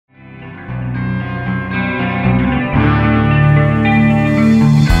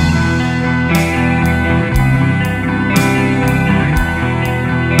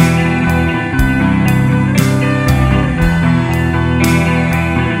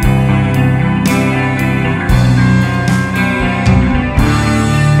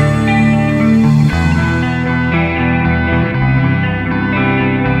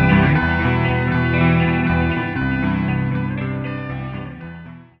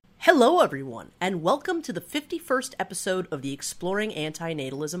Hello, everyone, and welcome to the 51st episode of the Exploring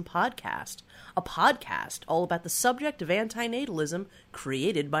Antinatalism podcast, a podcast all about the subject of antinatalism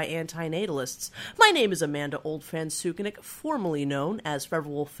created by antinatalists. My name is Amanda Oldfan-Sukenik, formerly known as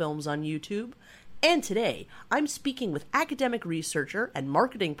Feverwolf Films on YouTube, and today I'm speaking with academic researcher and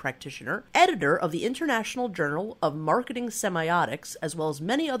marketing practitioner, editor of the International Journal of Marketing Semiotics, as well as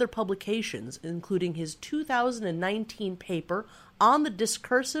many other publications, including his 2019 paper on the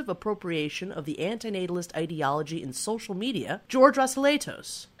discursive appropriation of the antinatalist ideology in social media, George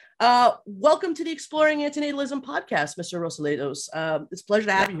Rossolatos. Welcome to the Exploring Antinatalism podcast, Mr. Rossolatos. It's a pleasure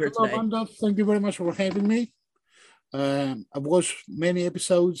to have you here today. Amanda, thank you very much for having me. I've watched many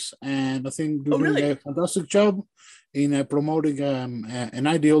episodes, and I think you're doing a fantastic job in promoting an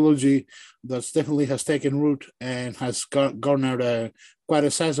ideology that definitely has taken root and has garnered quite a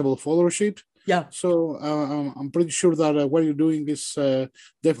sizable followership. Yeah. So I'm pretty sure that what you're doing is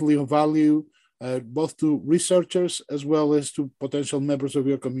definitely of value, both to researchers as well as to potential members of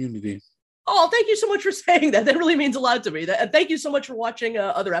your community. Oh, thank you so much for saying that. That really means a lot to me. And thank you so much for watching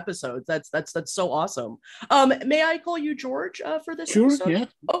other episodes. That's so awesome. May I call you George for this episode? Sure, yeah.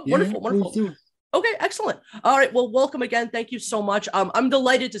 Oh, wonderful. Okay, excellent. All right, well, welcome again. Thank you so much. I'm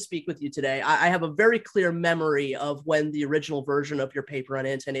delighted to speak with you today. I have a very clear memory of when the original version of your paper on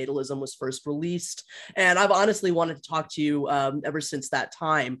antinatalism was first released, and I've honestly wanted to talk to you ever since that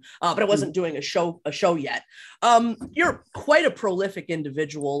time, but I wasn't doing a show yet. You're quite a prolific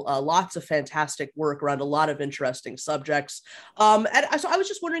individual, lots of fantastic work around a lot of interesting subjects, and so I was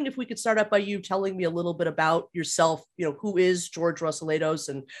just wondering if we could start out by you telling me a little bit about yourself, who is George Rossolatos,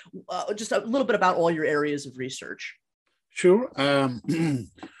 and just a little bit about all your areas of research. Sure.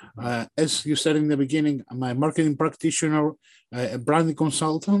 As you said in the beginning, I'm a marketing practitioner, a branding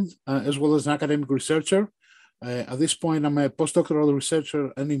consultant, as well as an academic researcher. At this point, I'm a postdoctoral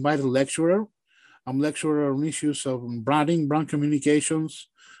researcher and invited lecturer. I'm lecturer on issues of branding, brand communications,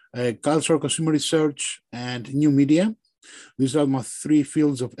 cultural consumer research, and new media. These are my three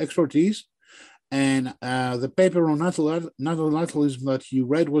fields of expertise. And the paper on antinatalism that you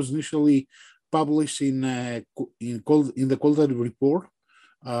read was initially published in the qualitative report.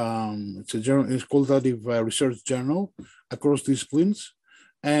 It's qualitative research journal across disciplines,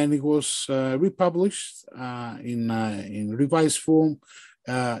 and it was republished in revised form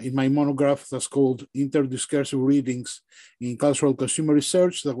in my monograph that's called Interdiscursive Readings in Cultural Consumer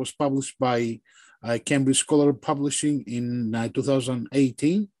Research, that was published by Cambridge Scholar Publishing in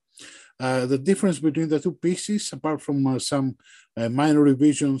 2018. The difference between the two pieces, apart from some minor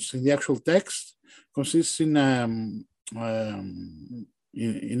revisions in the actual text, consists in an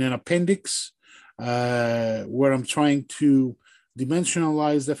appendix where I'm trying to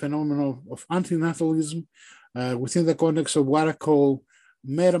dimensionalize the phenomenon of antinatalism within the context of what I call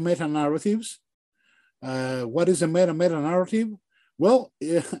meta-narratives. What is a meta-narrative? Well,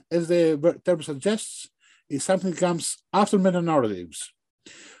 as the term suggests, it's something that comes after meta-narratives.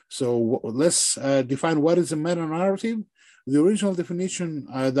 So let's define what is a meta-narrative. The original definition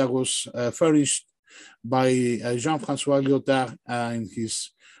that was furnished by Jean-François Lyotard in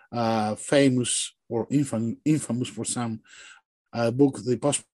his famous or infamous for some book, The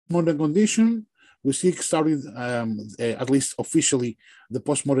Postmodern Condition, which started, at least officially, the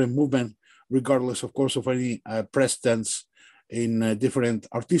postmodern movement, regardless, of course, of any precedents in different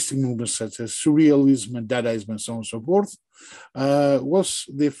artistic movements such as surrealism and Dadaism and so on and so forth, was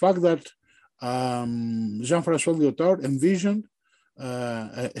the fact that Jean-François Lyotard envisioned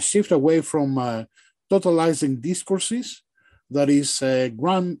a shift away from totalizing discourses, that is,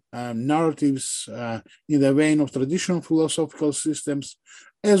 grand narratives in the vein of traditional philosophical systems,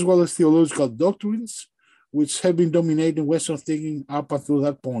 as well as theological doctrines, which have been dominating Western thinking up until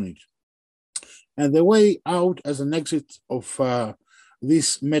that point. And the way out as an exit of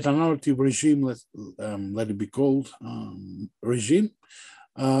this meta-narrative regime, let it be called regime,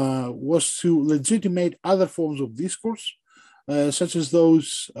 was to legitimate other forms of discourse, such as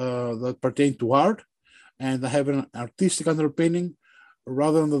those that pertain to art and that have an artistic underpinning,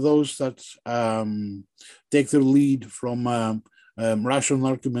 rather than those that take their lead from rational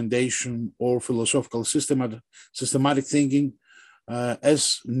argumentation or philosophical systematic thinking,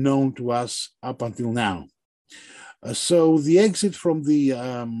 as known to us up until now. So the exit from the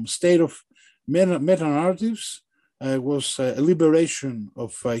state of meta-narratives was a liberation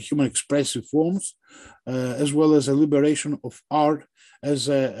of human expressive forms, as well as a liberation of art as,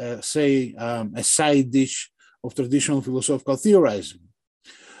 a side dish of traditional philosophical theorizing.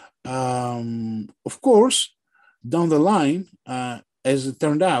 Of course, down the line, as it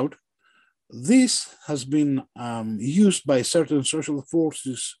turned out, This has been used by certain social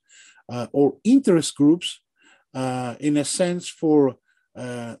forces or interest groups in a sense for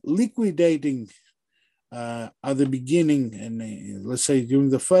liquidating at the beginning and let's say during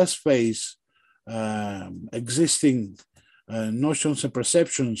the first phase existing notions and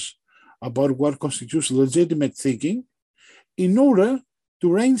perceptions about what constitutes legitimate thinking in order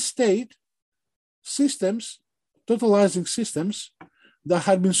to reinstate systems, totalizing systems that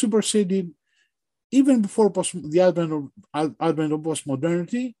had been superseded even before the advent of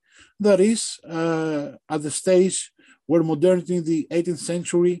postmodernity, that is, at the stage where modernity in the 18th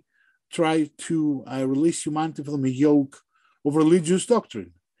century tried to release humanity from the yoke of religious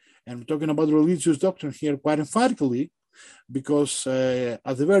doctrine. And I'm talking about religious doctrine here quite emphatically, because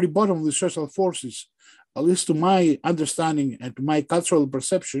at the very bottom of the social forces, at least to my understanding and to my cultural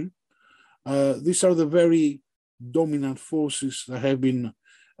perception, these are the very dominant forces that have been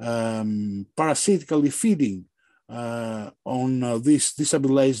parasitically feeding on this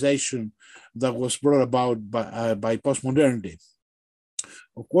destabilization that was brought about by postmodernity.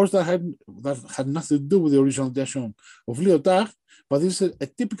 Of course, that had nothing to do with the original intention of Lyotard, but this is a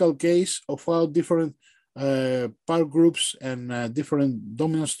typical case of how different power groups and different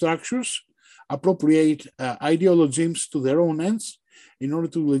dominant structures appropriate ideologies to their own ends in order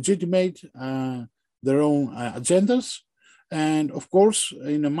to legitimate their own agendas. And of course,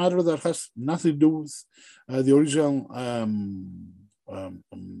 in a matter that has nothing to do with the original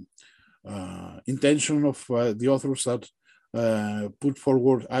intention of the authors that put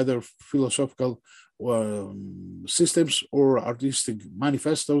forward either philosophical systems or artistic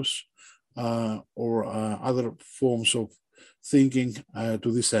manifestos or other forms of thinking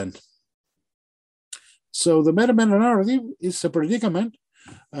to this end. So the meta-meta narrative is a predicament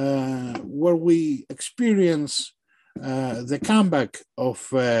where we experience the comeback of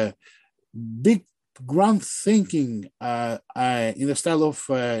big grand thinking in the style of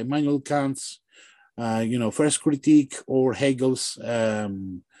Immanuel Kant's first critique, or Hegel's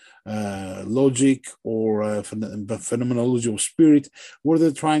logic or phenomenology of spirit, where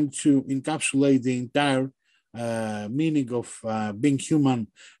they're trying to encapsulate the entire meaning of being human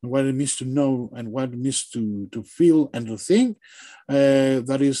and what it means to know and what it means to feel and to think.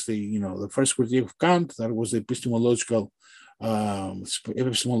 That is the first critique of Kant. That was the epistemological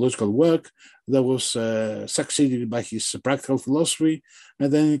work that was succeeded by his practical philosophy,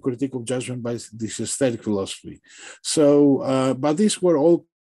 and then the critique of judgment by this aesthetic philosophy. So, but these were all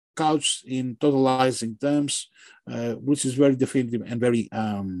couched in totalizing terms, which is very definitive and very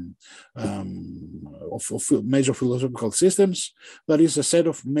of major philosophical systems. That is a set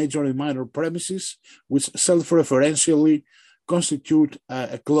of major and minor premises which self-referentially constitute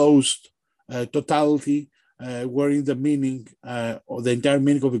a closed totality wherein the meaning or the entire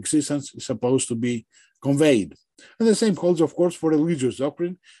meaning of existence is supposed to be conveyed. And the same holds, of course, for religious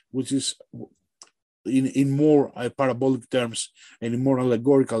doctrine, which is in more parabolic terms and in more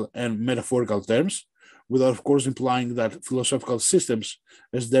allegorical and metaphorical terms, without, of course, implying that philosophical systems,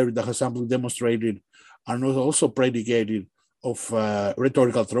 as Derrida has amply demonstrated, are not also predicated of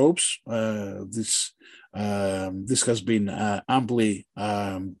rhetorical tropes. This has been amply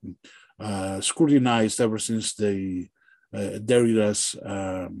scrutinized ever since the Derrida's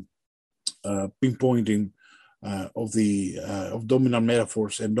pinpointing of dominant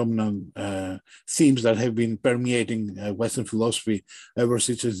metaphors and dominant themes that have been permeating Western philosophy ever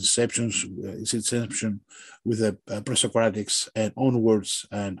since its inception with the pre-Socratics and onwards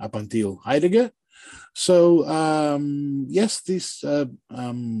and up until Heidegger. So yes, this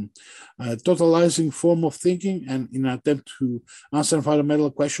totalizing form of thinking, and in an attempt to answer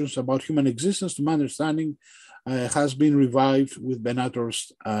fundamental questions about human existence, to my understanding, has been revived with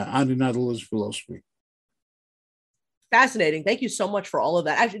Benatar's anti-naturalist philosophy. Fascinating. Thank you so much for all of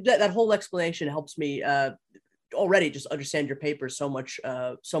that. Actually, that whole explanation helps me already just understand your paper so much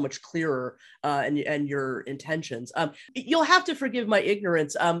clearer and your intentions. You'll have to forgive my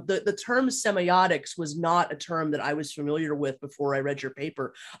ignorance. The term semiotics was not a term that I was familiar with before I read your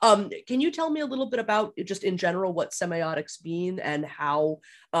paper. Can you tell me a little bit about, just in general, what semiotics mean, and how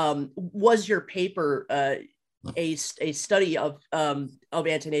was your paper a study of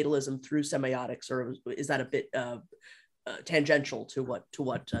antinatalism through semiotics, or is that a bit tangential to what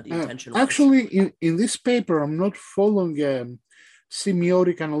the intention was? Actually, in this paper, I'm not following a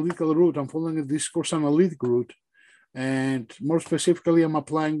semiotic analytical route. I'm following a discourse analytic route, and more specifically, I'm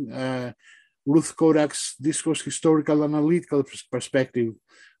applying Ruth Kodak's discourse historical analytical perspective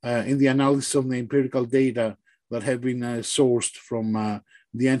in the analysis of the empirical data that have been sourced from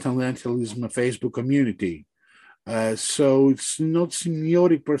the anti-antinatalism Facebook community. So it's not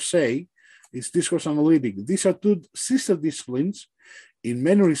semiotic per se, is discourse analytic. These are two sister disciplines in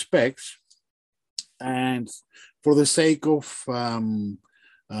many respects, and for the sake of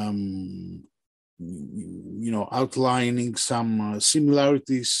outlining some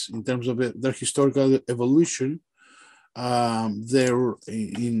similarities in terms of their historical evolution, they're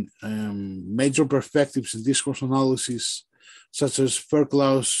in major perspectives in discourse analysis, such as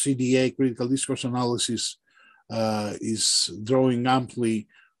Fairclough's CDA, critical discourse analysis, is drawing amply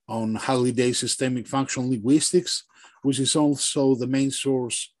on Halliday's systemic functional linguistics, which is also the main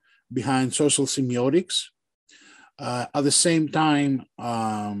source behind social semiotics. At the same time,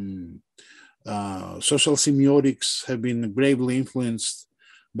 social semiotics have been gravely influenced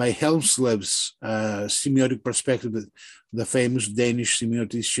by Helmslev's semiotic perspective, the famous Danish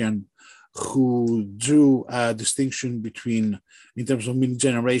semiotician who drew a distinction between, in terms of meaning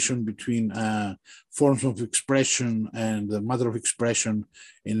generation, between forms of expression and the matter of expression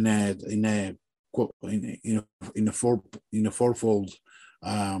in a fourfold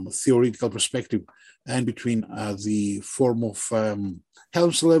theoretical perspective, and between the form of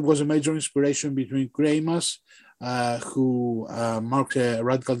Helmslev was a major inspiration between Greimas, who marked a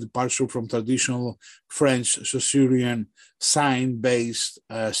radical departure from traditional French Saussurean sign-based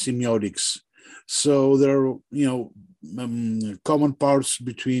semiotics. So there are, common parts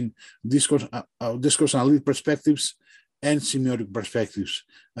between discourse analytic perspectives and semiotic perspectives.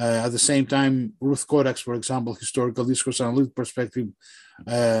 At the same time, Ruth Kodak's, for example, historical discourse analytic perspective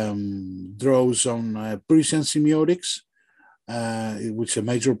draws on Parisian semiotics, which is a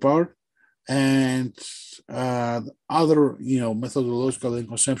major part, and other, methodological and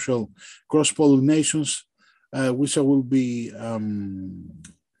conceptual cross-pollinations, which I will be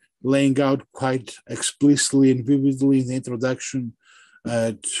laying out quite explicitly and vividly in the introduction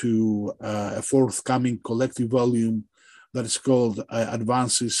to a forthcoming collective volume that is called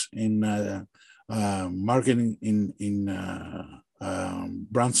Advances in Marketing in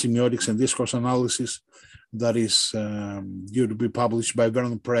Brand Semiotics and Discourse Analysis, that is due to be published by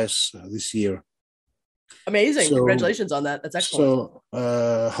Vernon Press this year. Amazing. So, congratulations on that. That's excellent.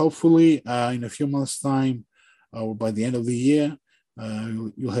 So hopefully in a few months' time, or by the end of the year,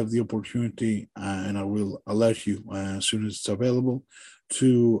 you'll have the opportunity, and I will alert you as soon as it's available,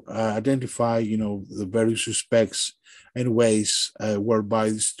 to identify, the various respects and ways whereby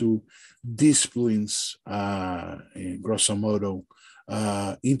these two disciplines, grosso modo,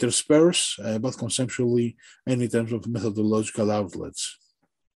 intersperse, both conceptually and in terms of methodological outlets.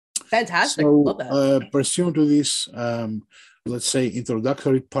 Fantastic. So, love that. Pursuant to this, let's say,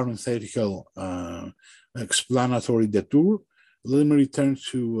 introductory parenthetical explanatory detour, let me return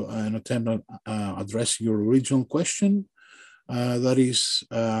to an attempt at addressing your original question. That is,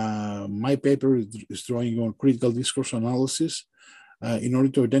 my paper is drawing on critical discourse analysis in order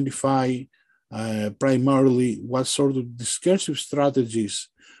to identify primarily what sort of discursive strategies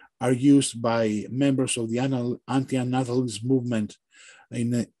are used by members of the anti-natalist movement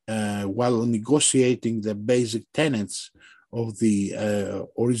while negotiating the basic tenets of the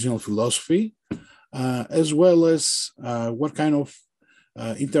original philosophy, as well as what kind of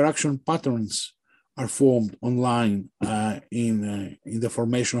interaction patterns are formed online in the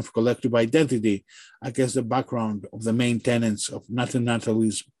formation of collective identity against the background of the main tenets of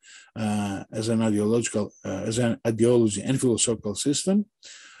natalism as an ideology and philosophical system,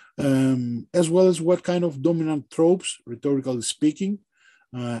 as well as what kind of dominant tropes, rhetorically speaking,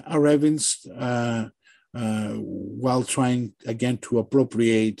 are evinced while trying again to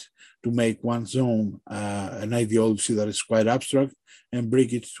appropriate, to make one's own an ideology that is quite abstract and bring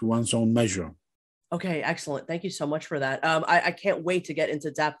it to one's own measure. Okay, excellent. Thank you so much for that. I can't wait to get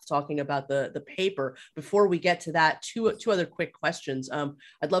into depth talking about the paper. Before we get to that, two other quick questions.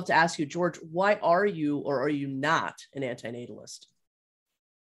 I'd love to ask you, George, why are you or are you not an antinatalist?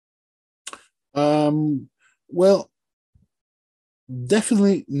 Well,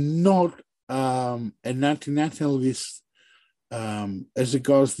 definitely not an antinatalist as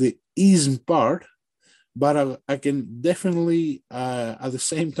regards the ism part, but I can definitely at the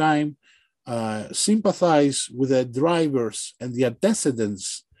same time sympathize with the drivers and the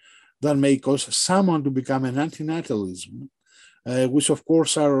antecedents that may cause someone to become an antinatalism, which of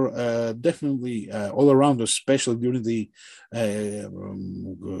course are definitely all around us, especially during the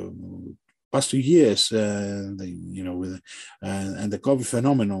past 2 years, with and the COVID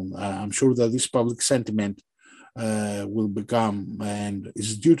phenomenon. I'm sure that this public sentiment will become and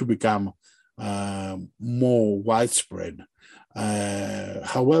is due to become more widespread.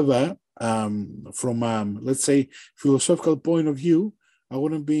 However, from let's say philosophical point of view, I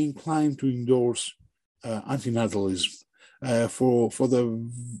wouldn't be inclined to endorse antinatalism. for the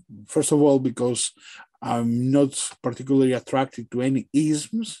first of all, because I'm not particularly attracted to any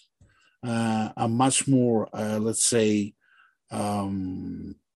isms. I'm much more, let's say,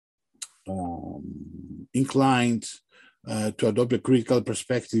 um, inclined to adopt a critical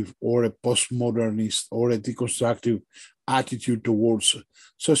perspective or a postmodernist or a deconstructive attitude towards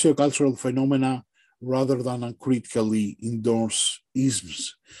sociocultural phenomena rather than uncritically endorse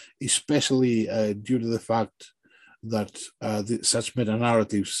isms, especially due to the fact that such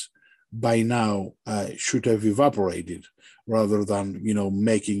meta-narratives by now should have evaporated rather than,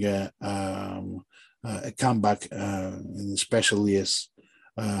 making a comeback, especially as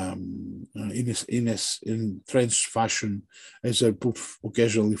in entrenched fashion, as they put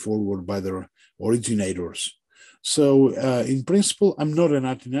occasionally forward by their originators. So, in principle, I'm not an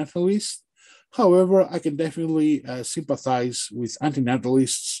antinatalist. However, I can definitely sympathize with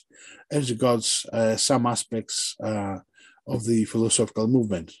antinatalists as regards some aspects of the philosophical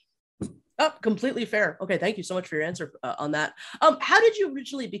movement. Oh, completely fair. Okay, thank you so much for your answer on that. How did you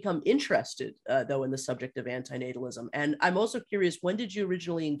originally become interested, though, in the subject of antinatalism? And I'm also curious, when did you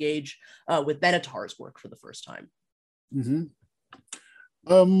originally engage with Benatar's work for the first time? Mm-hmm.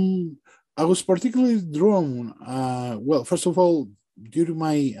 I was particularly drawn, well, first of all, due to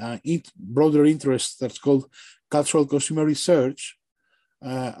my broader interest that's called cultural consumer research.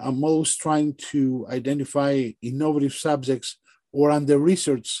 I'm always trying to identify innovative subjects or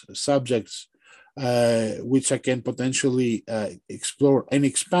under-researched subjects which I can potentially explore and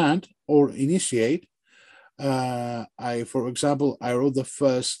expand or initiate. For example, I wrote the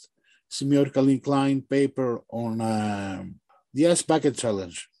first semiotically inclined paper on the Ice Bucket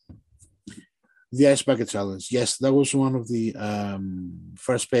Challenge. The Ice Bucket Challenge. Yes, that was one of the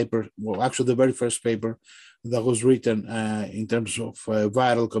first paper, well, actually the very first paper that was written in terms of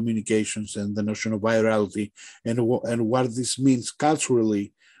viral communications and the notion of virality and what this means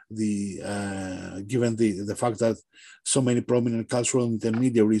culturally, given the fact that so many prominent cultural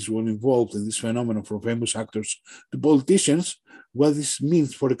intermediaries were involved in this phenomenon, from famous actors to politicians, what this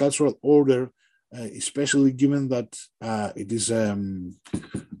means for the cultural order, especially given that it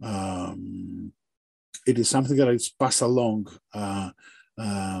is something that is passed along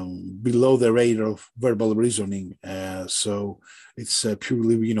below the radar of verbal reasoning. So it's a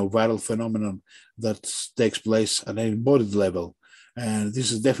purely, viral phenomenon that takes place at an embodied level. And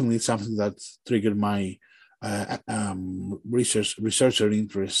this is definitely something that triggered my researcher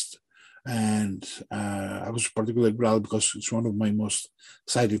interest. And I was particularly proud because it's one of my most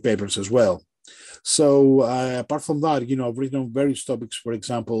cited papers as well. So apart from that, I've written on various topics. For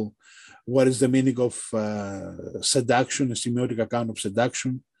example, what is the meaning of seduction, a semiotic account of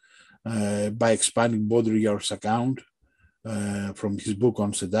seduction, by expanding Baudrillard's account from his book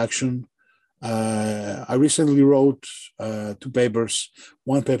on seduction. I recently wrote two papers,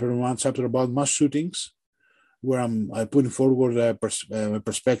 one paper and one chapter about mass shootings, where I'm putting forward a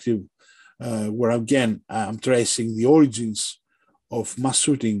perspective where, again, I'm tracing the origins of mass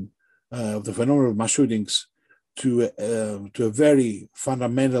shooting, of the phenomenon of mass shootings, to a very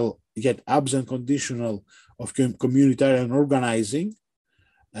fundamental yet absent conditional of communitarian organizing.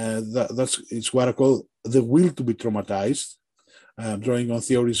 It's what I call the will to be traumatized, drawing on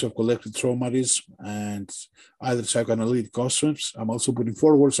theories of collective traumatism and other psychoanalytic concepts. I'm also putting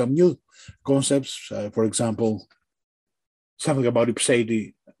forward some new concepts, for example, something about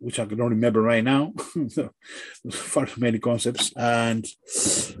ipseity, which I don't remember right now. Far too many concepts. And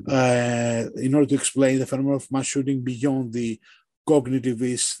in order to explain the phenomenon of mass shooting beyond the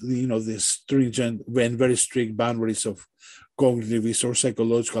cognitivist, the stringent and very strict boundaries of cognitivist or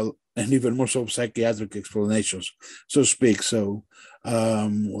psychological and even more so psychiatric explanations, so to speak. So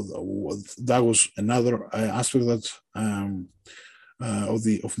that was another aspect that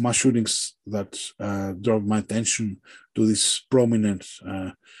of mass shootings that drove my attention to this prominent,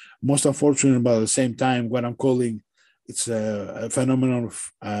 most unfortunate, but at the same time, what I'm calling it's a phenomenon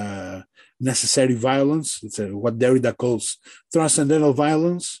of necessary violence. It's what Derrida calls transcendental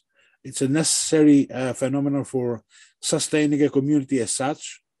violence. It's a necessary phenomenon for sustaining a community as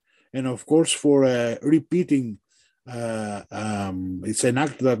such, and of course for repeating. It's an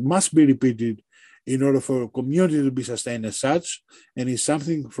act that must be repeated in order for a community to be sustained as such, and it's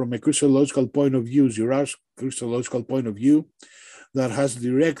something from a Christological point of view, Girard's Christological point of view, that has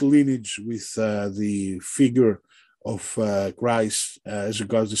direct lineage with the figure of Christ as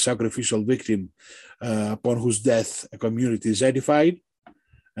regards the sacrificial victim upon whose death a community is edified.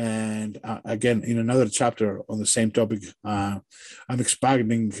 And again, in another chapter on the same topic, I'm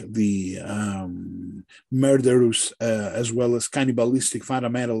expanding the murderous as well as cannibalistic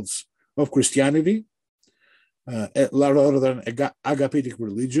fundamentals of Christianity. rather than agapitic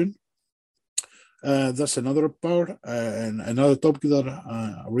religion. That's another part, and another topic that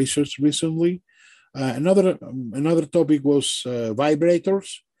I researched recently. Another topic was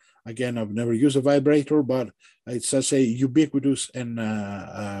vibrators. Again, I've never used a vibrator, but it's such a ubiquitous and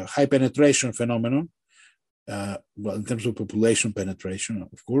high penetration phenomenon. Well, in terms of population penetration,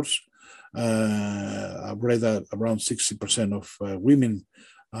 of course, I've read that around 60% of women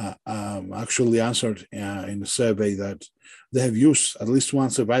actually answered in a survey that they have used at least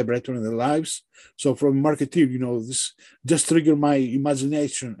once a vibrator in their lives. So, from a marketeer, this just triggered my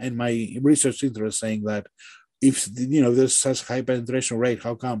imagination and my research interest, saying that if there's such high penetration rate,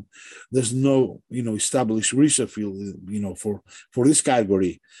 how come there's no established research field for this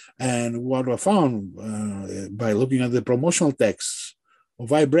category? And what I found by looking at the promotional texts of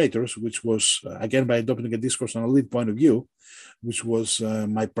vibrators, which was again by adopting a discourse analytic point of view, which was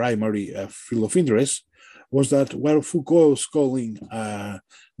my primary field of interest, was that where Foucault was calling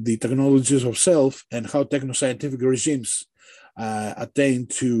the technologies of self and how technoscientific regimes attain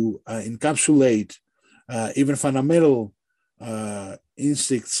to encapsulate even fundamental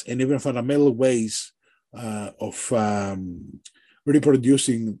instincts and even fundamental ways of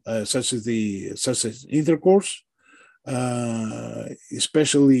reproducing such as intercourse,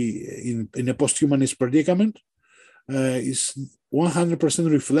 especially in a post-humanist predicament, is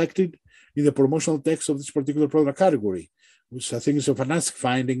 100% reflected in the promotional text of this particular product category, which I think is a fantastic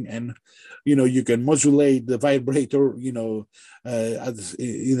finding. And you can modulate the vibrator in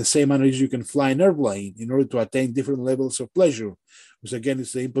the same manner as you can fly an airplane in order to attain different levels of pleasure, which again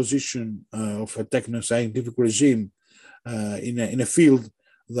is the imposition of a techno-scientific regime in a field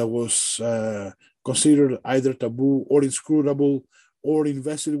that was considered either taboo or inscrutable or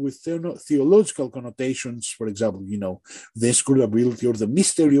invested with theological connotations. For example, the inscrutability or the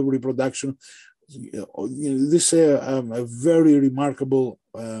mystery of reproduction. This is a very remarkable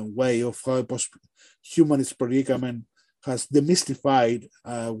way of how a post-humanist predicament has demystified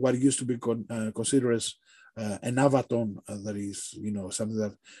what used to be considered as an avaton, that is, something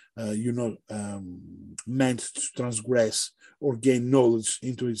that meant to transgress or gain knowledge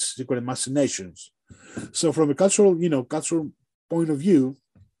into its secret machinations. So, from a cultural point of view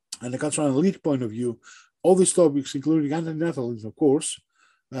and a cultural analytic point of view, all these topics, including antinatalism, of course,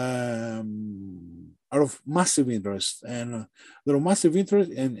 are of massive interest, and they're of massive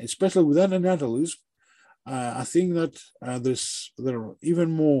interest, and especially with antinatalism, I think that there are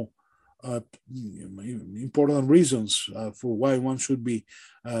even more important reasons for why one should be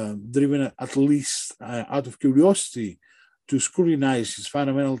driven, at least out of curiosity, to scrutinize his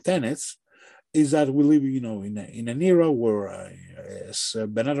fundamental tenets. Is that we live, in an era where, as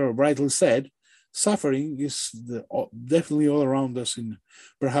Bernardo rightly said, suffering is definitely all around us in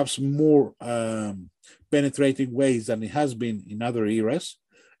perhaps more penetrating ways than it has been in other eras.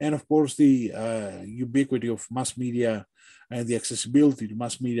 And of course, the ubiquity of mass media and the accessibility to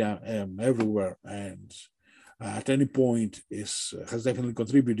mass media everywhere and at any point has definitely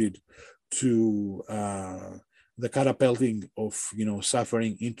contributed to the catapulting of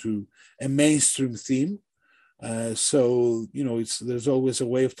suffering into a mainstream theme. So there's always a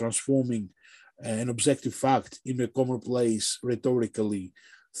way of transforming an objective fact into a commonplace rhetorically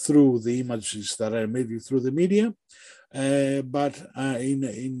through the images that are made through the media. But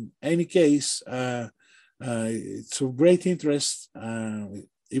in any case, it's of great interest,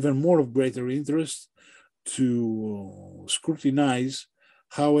 even more of greater interest, to scrutinize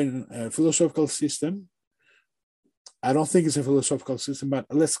how in a philosophical system, I don't think it's a philosophical system, but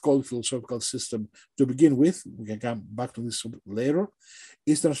let's call it philosophical system to begin with, we can come back to this later,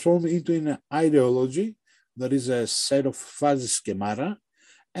 is transformed into an ideology that is a set of fuzzy schemata.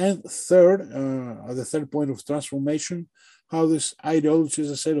 And the third point of transformation, how this ideology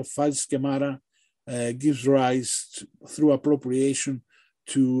is a set of fuzzy schemata gives rise through appropriation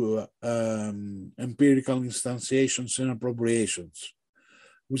to empirical instantiations and appropriations,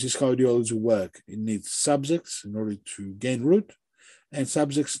 which is how ideology works. It needs subjects in order to gain root, and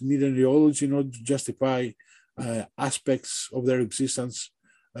subjects need an ideology in order to justify aspects of their existence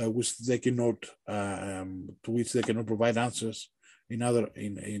which they cannot, to which they cannot provide answers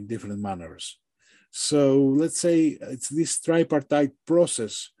in different manners. So let's say it's this tripartite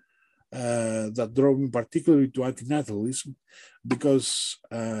process that drove me particularly to antinatalism, because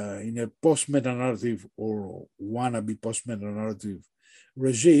in a post-meta-narrative or wannabe post-meta-narrative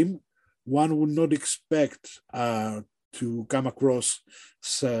regime, one would not expect to come across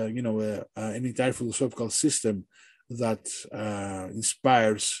an entire philosophical system that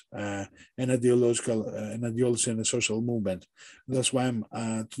inspires an ideology and a social movement. That's why I'm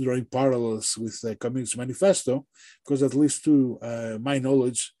drawing parallels with the Communist Manifesto, because at least to my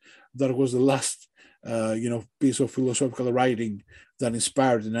knowledge, that was the last piece of philosophical writing that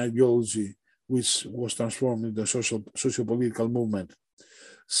inspired an ideology which was transformed into a socio-political movement.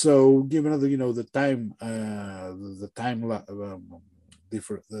 So, given the time, the time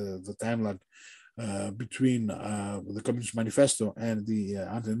lag between the Communist Manifesto and the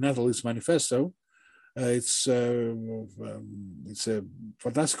Anti-Natalist Manifesto, it's a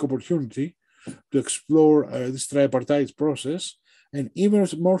fantastic opportunity to explore this tripartite process, and even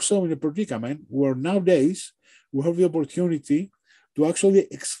more so in a predicament where nowadays we have the opportunity to actually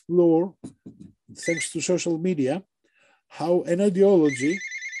explore, thanks to social media, how an ideology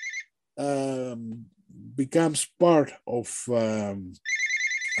becomes part of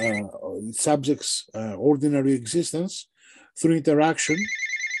subjects' ordinary existence through interaction,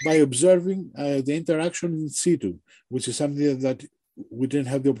 by observing the interaction in situ, which is something that we didn't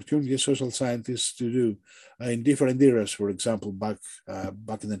have the opportunity as social scientists to do in different eras. For example, back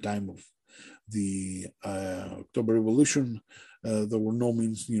in the time of the October Revolution, there were no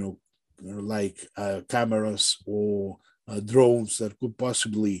means, like cameras or drones that could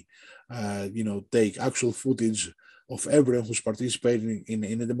possibly, take actual footage of everyone who's participating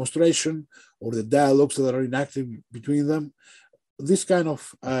in a demonstration, or the dialogues that are enacted between them. This kind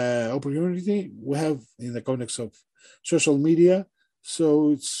of opportunity we have in the context of social media.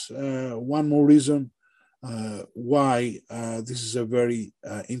 So it's one more reason why this is a very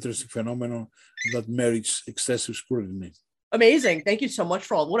interesting phenomenon that merits excessive scrutiny. Amazing. Thank you so much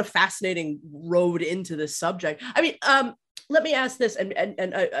for all. What a fascinating road into this subject. I mean, let me ask this, and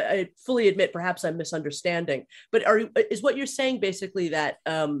I fully admit perhaps I'm misunderstanding, but is what you're saying basically that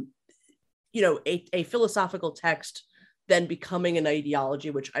a philosophical text then becoming an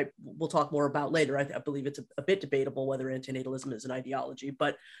ideology, which I will talk more about later. I believe it's a bit debatable whether antinatalism is an ideology,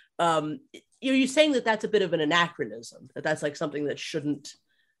 but you're saying that that's a bit of an anachronism, that's like something that shouldn't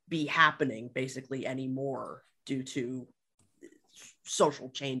be happening basically anymore due to social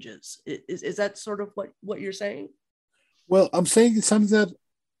changes. Is that sort of what you're saying? Well, I'm saying something that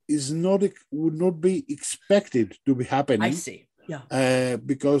would not be expected to be happening. I see. Yeah.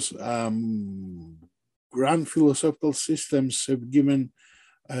 Because grand philosophical systems have given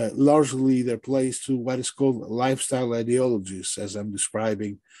largely their place to what is called lifestyle ideologies, as I'm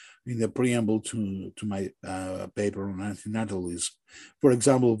describing in the preamble to my paper on antinatalism. For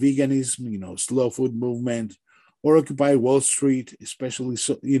example, veganism, slow food movement, or Occupy Wall Street, especially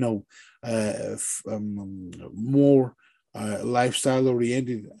more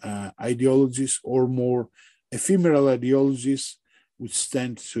lifestyle-oriented ideologies, or more ephemeral ideologies,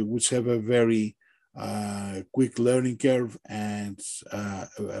 which have a very quick learning curve, and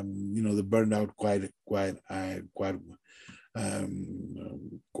they burned out quite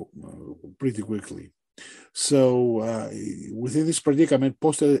pretty quickly. So within this predicament,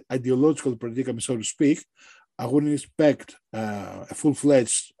 post-ideological predicament, so to speak, I wouldn't expect a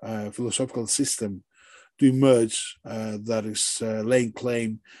full-fledged philosophical system to emerge that is laying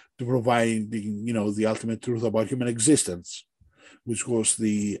claim to providing the ultimate truth about human existence, which was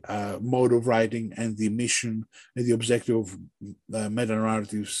the mode of writing and the mission and the objective of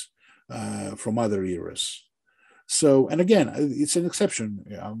meta-narratives from other eras. So, and again, it's an exception.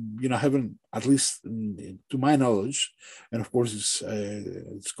 Haven't, at least to my knowledge, and of course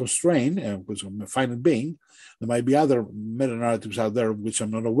it's constrained because I'm a finite being. There might be other meta-narratives out there of which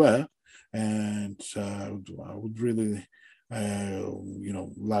I'm not aware, and I would really,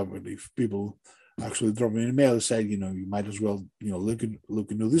 love it if people actually drop me an email and say, you might as well,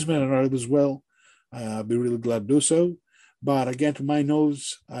 look into this meta-narrative as well. I'd be really glad to do so. But again, to my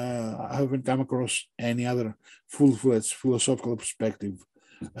knowledge, I haven't come across any other full-fledged philosophical perspective,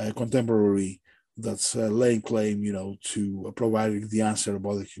 contemporary, that's laying claim, to providing the answer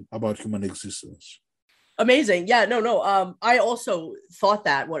about human existence. Amazing. Yeah, no. I also thought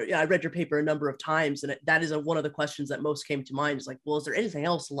that I read your paper a number of times, and that is one of the questions that most came to mind. Is like, well, is there anything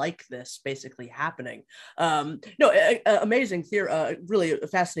else like this basically happening? Amazing theory, really a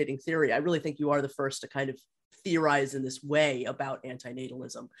fascinating theory. I really think you are the first to kind of theorize in this way about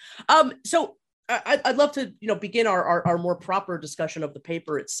antinatalism. So I'd love to, begin our more proper discussion of the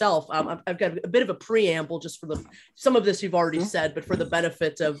paper itself. I've got a bit of a preamble just for some of this you've already said, but for the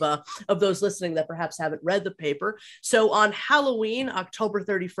benefit of those listening that perhaps haven't read the paper. So on Halloween, October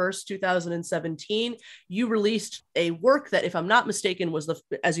 31st, 2017, you released a work that, if I'm not mistaken, was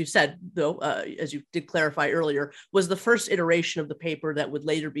as you said, though, as you did clarify earlier, was the first iteration of the paper that would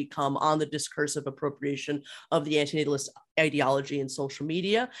later become On the Discursive Appropriation of the Antinatalist Ideology in Social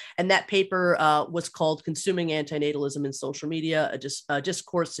Media. And that paper was called Consuming Antinatalism in Social Media, a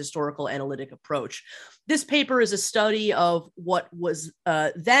Discourse Historical Analytic Approach. This paper is a study of what was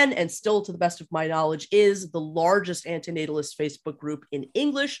then, and still to the best of my knowledge, is the largest antinatalist Facebook group in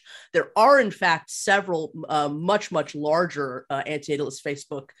English. There are, in fact, several much, much larger antinatalist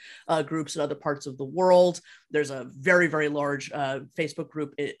Facebook groups in other parts of the world. There's a very, very large Facebook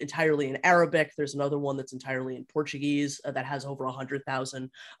group entirely in Arabic. There's another one that's entirely in Portuguese that has over 100,000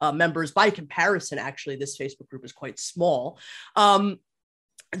 members. By comparison, actually, this Facebook group is quite small.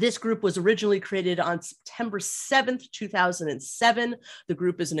 This group was originally created on September 7th, 2007. The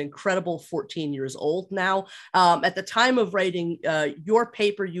group is an incredible 14 years old now. At the time of writing your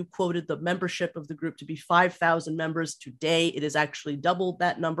paper, you quoted the membership of the group to be 5,000 members. Today, it has actually doubled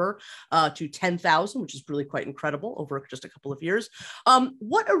that number to 10,000, which is really quite incredible over just a couple of years.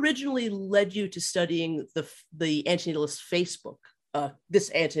 What originally led you to studying the antinatalist Facebook? This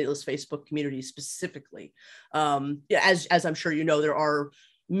antinatalist Facebook community specifically? As I'm sure you know, there are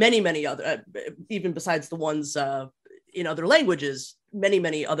many other, even besides the ones in other languages,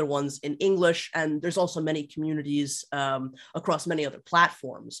 many other ones in English. And there's also many communities across many other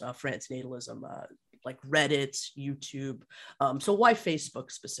platforms for antinatalism, like Reddit, YouTube. So why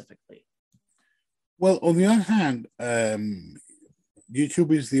Facebook specifically? Well, on the other hand,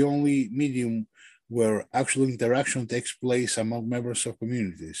 YouTube is the only medium where actual interaction takes place among members of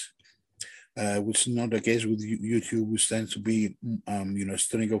communities. Which is not the case with YouTube, which tends to be, a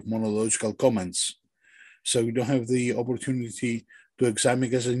string of monological comments. So you don't have the opportunity to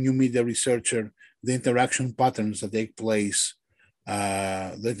examine, as a new media researcher, the interaction patterns that take place,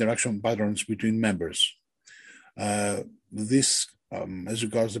 the interaction patterns between members. This, as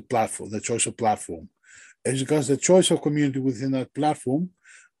regards the platform, the choice of platform. As regards the choice of community within that platform,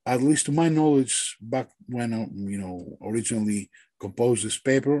 at least to my knowledge, back when, originally composed this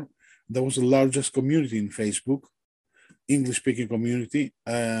paper, there was the largest community in Facebook, English-speaking community,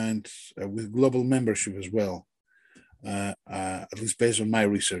 and with global membership as well, at least based on my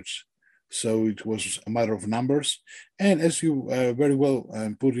research. So it was a matter of numbers. And as you very well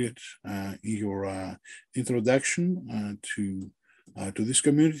put it in your introduction to this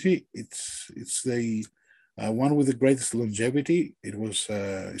community, it's the one with the greatest longevity. It was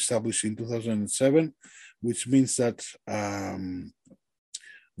established in 2007, which means that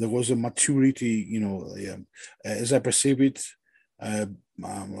there was a maturity, as I perceive it,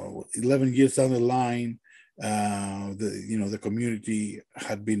 11 years down the line, the community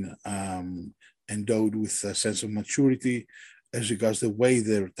had been endowed with a sense of maturity as regards the way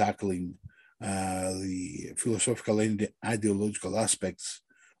they're tackling the philosophical and ideological aspects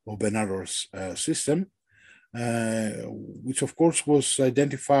of Bernardo's system, which of course was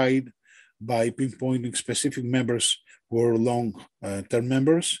identified by pinpointing specific members who were long-term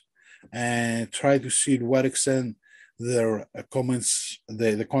members, and try to see to what extent their comments,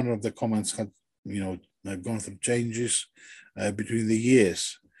 the content of the comments had, gone through changes between the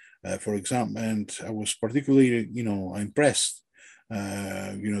years. For example, and I was particularly, impressed,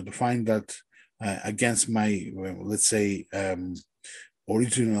 to find that against my, let's say,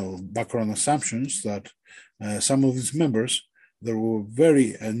 original background assumptions, that some of these members, they were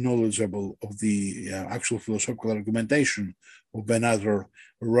very knowledgeable of the actual philosophical argumentation of Bernardo,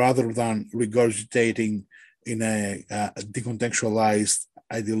 rather than regurgitating in a decontextualized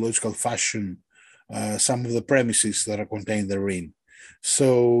ideological fashion some of the premises that are contained therein.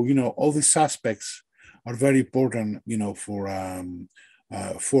 So, all these aspects are very important, for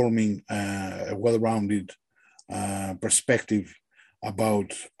forming a well-rounded perspective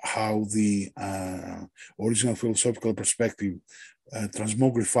about how the original philosophical perspective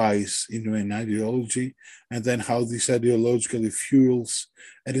transmogrifies into an ideology, and then how this ideologically fuels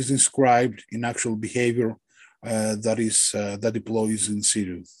and is inscribed in actual behavior that deploys in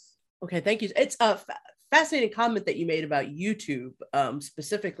situ. Okay, thank you. It's a fascinating comment that you made about YouTube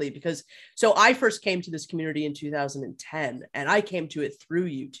specifically, because so I first came to this community in 2010, and I came to it through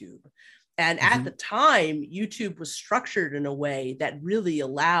YouTube. And at the time, YouTube was structured in a way that really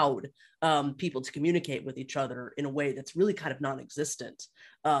allowed people to communicate with each other in a way that's really kind of non-existent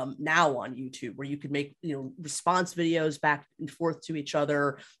now on YouTube, where you could make, response videos back and forth to each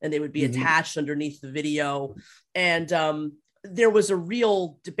other, and they would be attached underneath the video. And there was a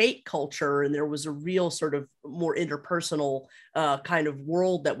real debate culture, and there was a real sort of more interpersonal kind of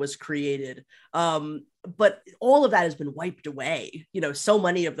world that was created. But all of that has been wiped away. So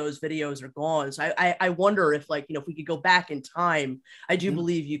many of those videos are gone. So I wonder if, if we could go back in time, I do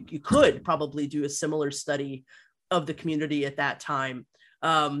believe you could probably do a similar study of the community at that time.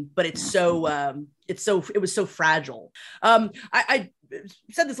 But it was so fragile. I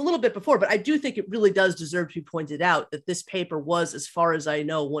said this a little bit before, but I do think it really does deserve to be pointed out that this paper was, as far as I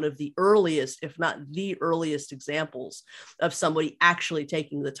know, one of the earliest, if not the earliest, examples of somebody actually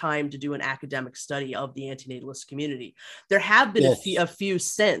taking the time to do an academic study of the antinatalist community. There have been a few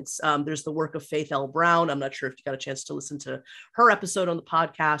since. There's the work of Faith L. Brown. I'm not sure if you got a chance to listen to her episode on the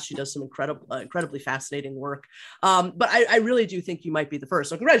podcast. She does some incredibly fascinating work. But I really do think you might be the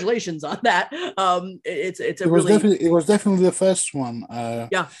first. So congratulations on that. It was definitely the first one.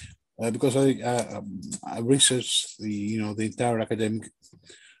 Because I researched the entire academic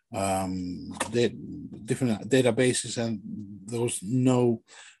different databases, and there was no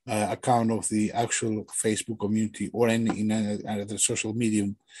account of the actual Facebook community or any other social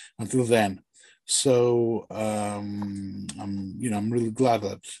medium until then. So I'm really glad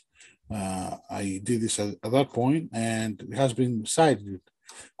that I did this at that point, and it has been cited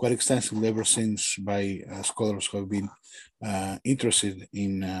quite extensively ever since by scholars who have been interested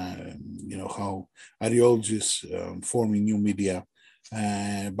in how ideologies form in new media.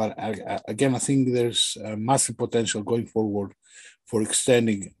 But again, I think there's massive potential going forward for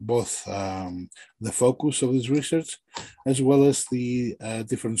extending both the focus of this research as well as the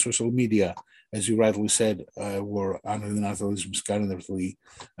different social media, as you rightly said, were antinatalism is currently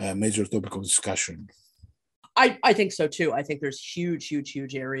a major topic of discussion. I think so too. I think there's huge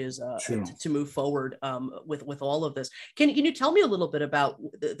areas to move forward with all of this. Can you tell me a little bit about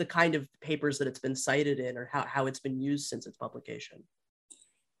the kind of papers that it's been cited in, or how it's been used since its publication?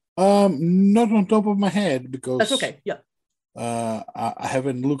 Not on top of my head, because that's okay. Yeah. I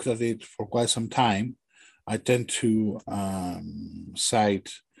haven't looked at it for quite some time. I tend to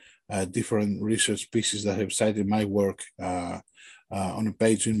cite different research pieces that have cited my work on a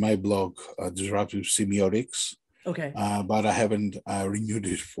page in my blog, Disruptive Semiotics. Okay. But I haven't renewed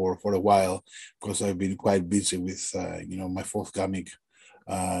it for a while, because I've been quite busy with my forthcoming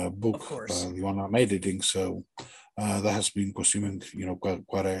book, the one I'm editing. So that has been consuming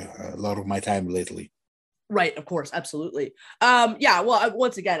quite a lot of my time lately. Right, of course, absolutely. Well,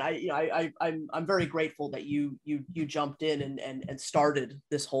 once again, I'm very grateful that you jumped in and started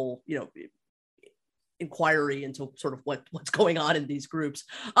this whole inquiry into sort of what's going on in these groups.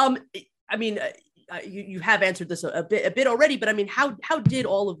 You have answered this a bit already, but I mean, how did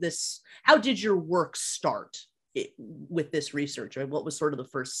all of this? How did your work start with this research? I mean, what was sort of the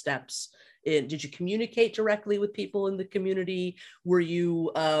first steps? Did you communicate directly with people in the community? Were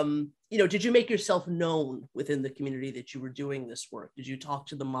you, did you make yourself known within the community that you were doing this work? Did you talk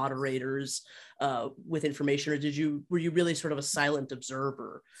to the moderators with information, or were you really sort of a silent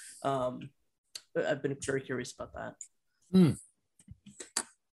observer? I've been very curious about that.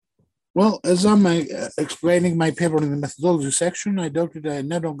 Well, as I'm explaining my paper in the methodology section, I adopted a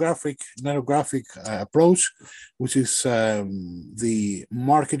netographic approach, which is the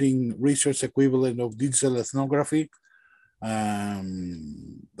marketing research equivalent of digital ethnography,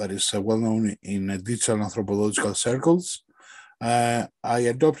 that is well known in digital anthropological circles. I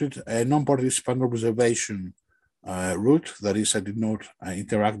adopted a non-participant observation route. That is, I did not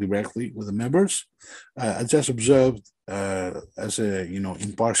interact directly with the members. I just observed as a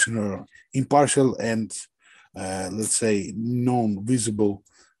impartial and let's say non-visible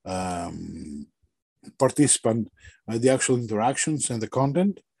participant, the actual interactions and the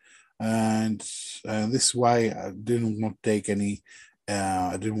content. And this is why I did not take any.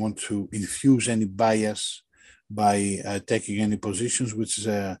 I didn't want to infuse any bias by taking any positions, which is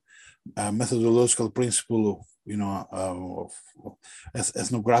a methodological principle of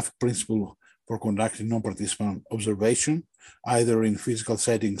ethnographic principle for conducting non-participant observation, either in physical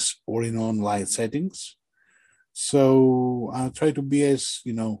settings or in online settings. So I try to be as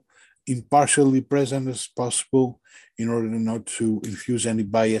impartially present as possible in order not to infuse any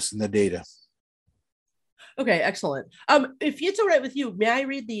bias in the data. Okay, excellent. If it's all right with you, may I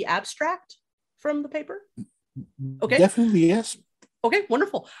read the abstract from the paper? Okay. Definitely, yes. Okay,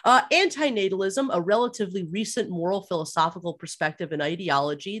 wonderful. Antinatalism, a relatively recent moral philosophical perspective and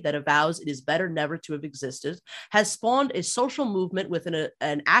ideology that avows it is better never to have existed, has spawned a social movement with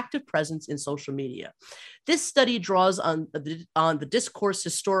an active presence in social media. This study draws on the discourse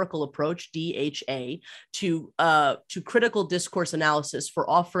historical approach (DHA) to critical discourse analysis for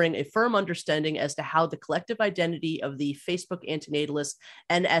offering a firm understanding as to how the collective identity of the Facebook antinatalist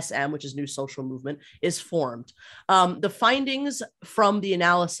NSM, which is New Social Movement, is formed. The findings from the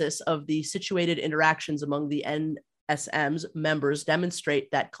analysis of the situated interactions among the NSM's members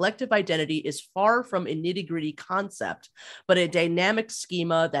demonstrate that collective identity is far from a nitty-gritty concept, but a dynamic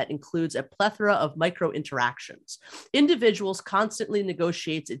schema that includes a plethora of micro-interactions. Individuals constantly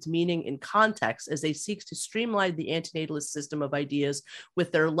negotiates its meaning in context as they seek to streamline the antinatalist system of ideas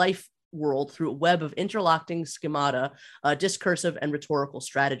with their life world through a web of interlocking schemata, discursive and rhetorical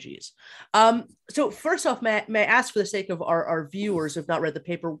strategies. So first off, may I ask, for the sake of our viewers who have not read the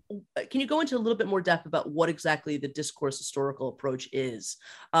paper, can you go into a little bit more depth about what exactly the discourse historical approach is?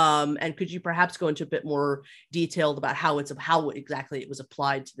 And could you perhaps go into a bit more detail about how exactly it was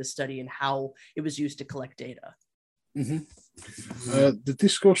applied to the study and how it was used to collect data? The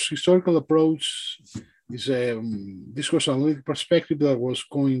discourse historical approach is a discourse analytic perspective that was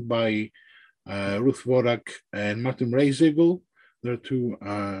coined by Ruth Wodak and Martin Reisiegel. They're two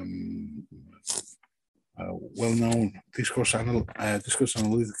well-known discourse analytic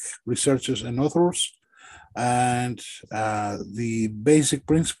researchers and authors. And the basic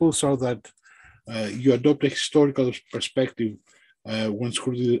principles are that you adopt a historical perspective when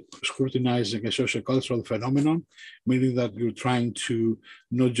scrutinizing a social-cultural phenomenon, meaning that you're trying to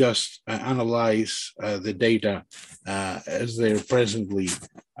not just analyze the data as they're presently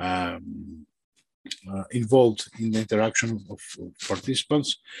involved in the interaction of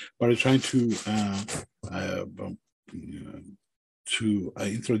participants, but you're trying to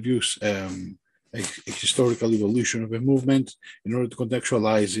introduce a historical evolution of a movement in order to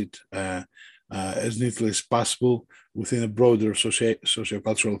contextualize it as neatly as possible within a broader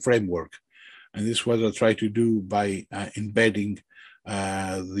socio-cultural framework. And this is what I try to do by embedding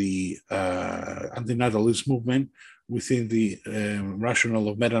the antinatalist movement within the rationale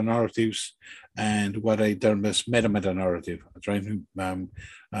of meta-narratives and what I term as meta-meta-narrative. I'm trying to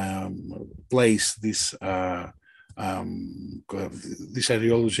place this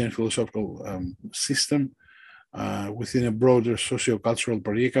ideology and philosophical system within a broader socio-cultural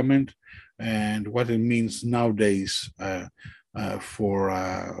predicament and what it means nowadays for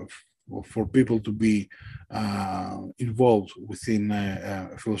people to be involved within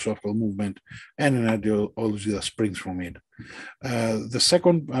a philosophical movement and an ideology that springs from it. The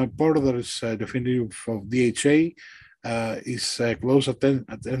second part that is definitive of DHA is close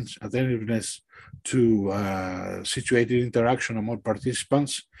attentiveness to situated interaction among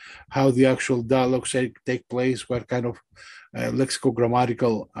participants, how the actual dialogues take place, what kind of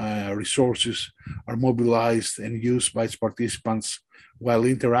lexicogrammatical resources are mobilized and used by its participants while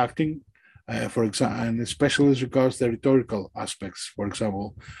interacting, for example, and especially as regards the rhetorical aspects. For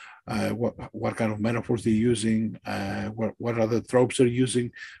example, what kind of metaphors they're using, what other tropes they're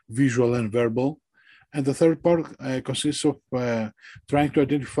using, visual and verbal. And the third part consists of trying to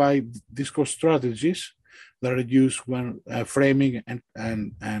identify discourse strategies that are used when framing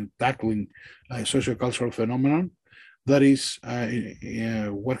and tackling socio-cultural phenomenon. That is,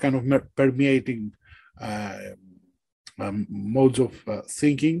 what kind of permeating modes of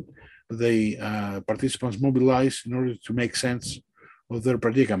thinking the participants mobilize in order to make sense of their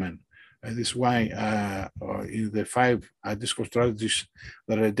predicament. And this is why in the 5 discourse strategies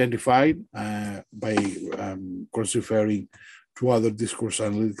that are identified by cross-referring to other discourse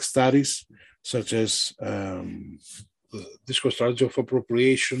analytic studies, such as the discourse strategy of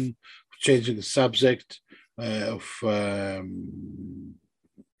appropriation, changing the subject,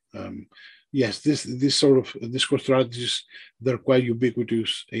 this sort of discourse strategies, they're quite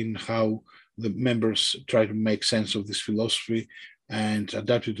ubiquitous in how the members try to make sense of this philosophy and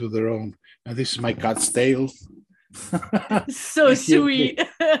adapt it to their own. And this is my cat's tail. So sweet.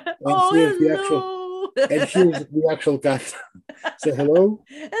 Oh, hello. And here's the actual cat. Say hello.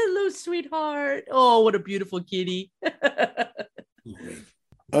 Hello, sweetheart. Oh, what a beautiful kitty.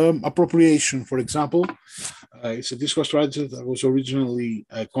 Appropriation, for example, it's a discourse strategy that was originally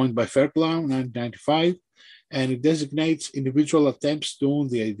coined by Fairclough in 1995, and it designates individual attempts to own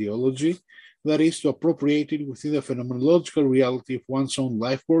the ideology, that is, to appropriate it within the phenomenological reality of one's own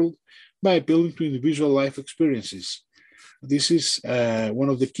life world by appealing to individual life experiences. This is one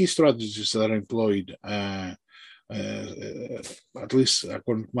of the key strategies that are employed at least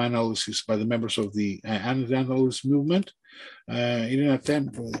according to my analysis, by the members of the anti-analyst movement, in an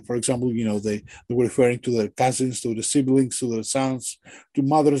attempt, for example, they were referring to their cousins, to the siblings, to their sons, to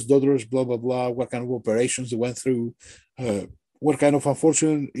mothers, daughters, blah, blah, blah, what kind of operations they went through, what kind of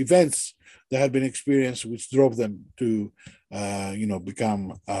unfortunate events they had been experienced, which drove them to,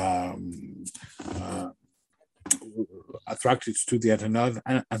 become attracted to the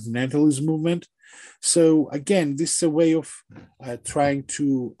antinatalism movement. So again, this is a way of trying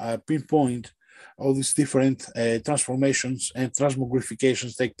to pinpoint all these different transformations and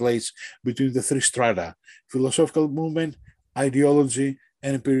transmogrifications take place between the three strata: philosophical movement, ideology,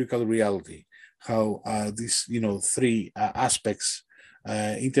 and empirical reality. How these three aspects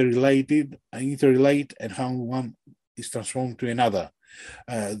interrelate, and how one is transformed to another.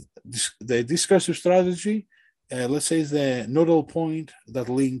 The discursive strategy, let's say, is the nodal point that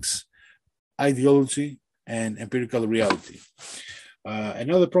links ideology and empirical reality.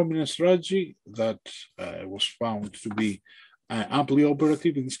 Another prominent strategy that was found to be amply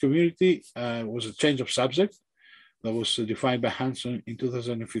operative in this community was a change of subject that was defined by Hanson in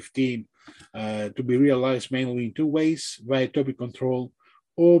 2015 to be realized mainly in two ways: via topic control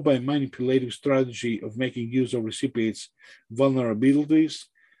or by manipulative strategy of making use of recipients' vulnerabilities.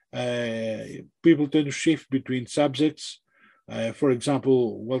 People tend to shift between subjects. For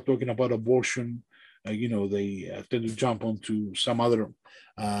example, while talking about abortion, they tend to jump onto some other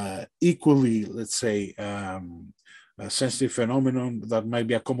equally, let's say, sensitive phenomenon that might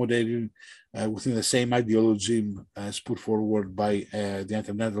be accommodated within the same ideology as put forward by the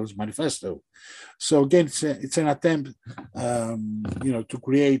Anti-Natalist Manifesto. So again, it's an attempt, to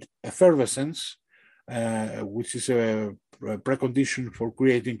create effervescence, which is a precondition for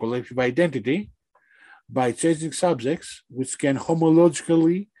creating collective identity by changing subjects, which can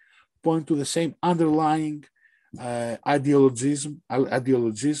homologically point to the same underlying ideologism,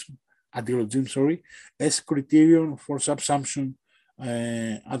 as criterion for subsumption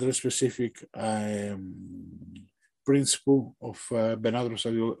under a specific principle of Benadryl's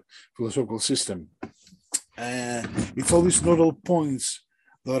philosophical system. It's all these nodal points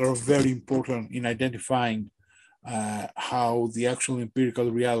that are very important in identifying how the actual empirical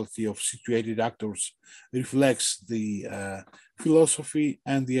reality of situated actors reflects the philosophy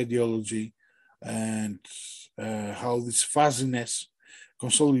and the ideology, and how this fuzziness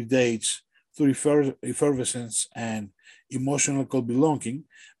consolidates through effervescence and emotional co-belonging,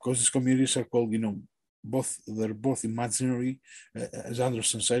 because these communities are called, they're both imaginary, as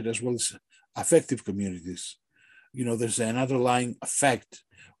Anderson said, as well as affective communities. There's an underlying effect,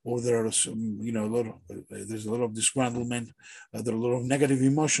 or there's there's a lot of disgruntlement, there are a lot of negative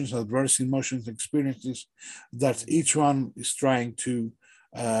emotions, adverse emotions, experiences that each one is trying to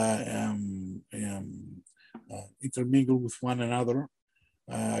intermingle with one another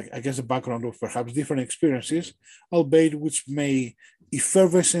against the background of perhaps different experiences, albeit which may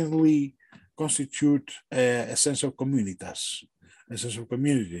effervescently constitute a sense of communitas, a sense of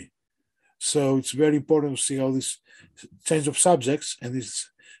community. So it's very important to see how this change of subjects and this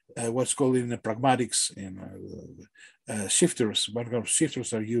what's called in the pragmatics shifters, what kind of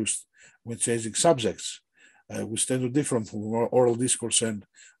shifters are used when changing subjects, which tend to differ from oral discourse and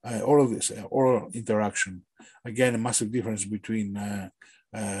oral interaction. Again, a massive difference between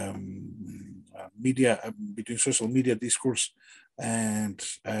between social media discourse and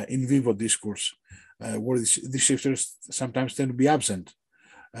in vivo discourse, where these shifters sometimes tend to be absent.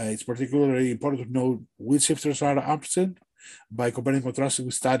 It's particularly important to know which shifters are absent by comparing and contrasting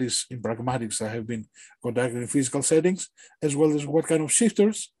with studies in pragmatics that have been conducted in physical settings, as well as what kind of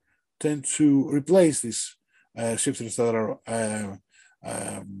shifters tend to replace these shifters that are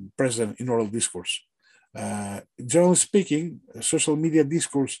present in oral discourse. Generally speaking, social media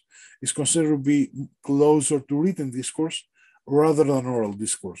discourse is considered to be closer to written discourse rather than oral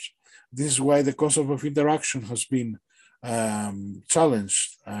discourse. This is why the concept of interaction has been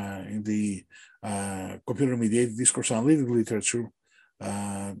challenged in the computer-mediated discourse analytic literature,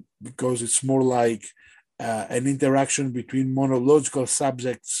 because it's more like an interaction between monological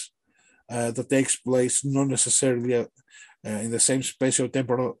subjects that takes place not necessarily in the same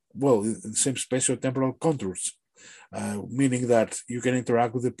spatio-temporal, in the same spatio-temporal contours, meaning that you can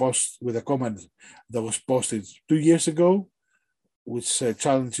interact with a comment that was posted 2 years ago, which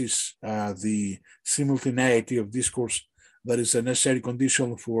challenges the simultaneity of discourse that is a necessary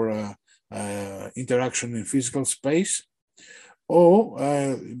condition for interaction in physical space. Or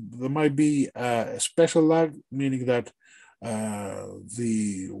there might be a special lag, meaning that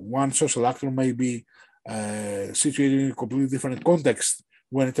the one social actor may be situated in a completely different context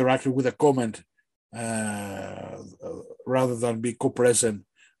when interacting with a comment rather than be co-present,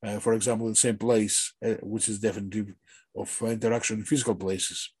 for example, in the same place, which is definitive of interaction in physical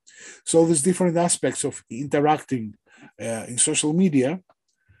places. So these different aspects of interacting in social media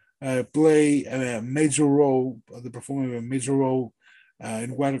play a major role, they perform a major role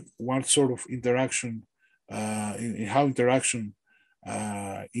in what sort of interaction, in how interaction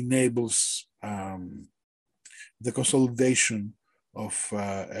enables the consolidation of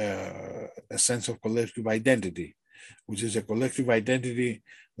a sense of collective identity, which is a collective identity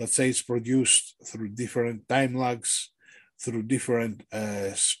that say is produced through different time lags, through different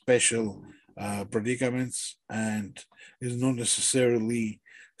special predicaments, and is not necessarily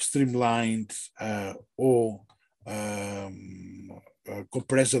streamlined or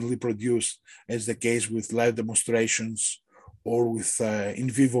compressedly produced, as the case with live demonstrations or with in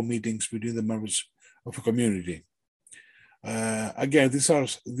vivo meetings between the members of a community. Again,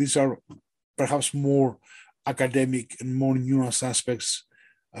 these are perhaps more academic and more nuanced aspects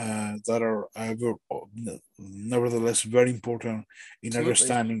that are nevertheless very important in Absolutely.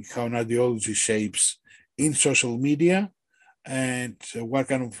 Understanding how an ideology shapes in social media, and what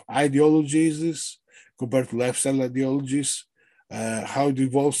kind of ideology is this compared to lifestyle ideologies, how it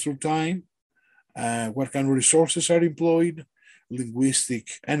evolves through time, what kind of resources are employed,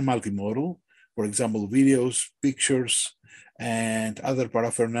 linguistic and multimodal, for example, videos, pictures, and other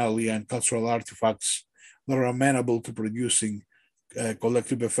paraphernalia and cultural artifacts that are amenable to producing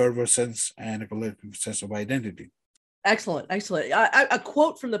collective effervescence and a collective sense of identity. Excellent. A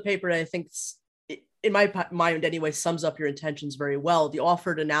quote from the paper, I think, in my mind anyway, sums up your intentions very well. The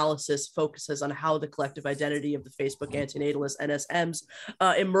offered analysis focuses on how the collective identity of the Facebook antinatalist NSMs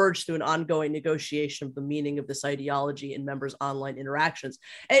emerged through an ongoing negotiation of the meaning of this ideology in members' online interactions.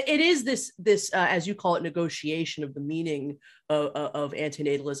 It is this as you call it, negotiation of the meaning of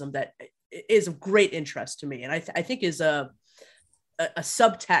antinatalism that is of great interest to me, and I think is a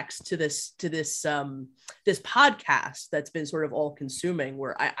subtext to this podcast that's been sort of all consuming,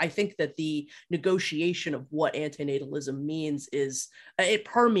 where I think that the negotiation of what antinatalism means is it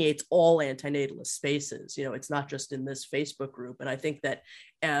permeates all antinatalist spaces. You know, it's not just in this Facebook group. And I think that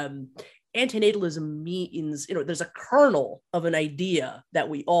antinatalism means, you know, there's a kernel of an idea that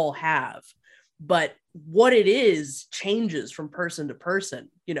we all have, but what it is changes from person to person,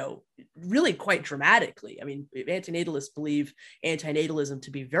 you know, really quite dramatically. I mean, antinatalists believe antinatalism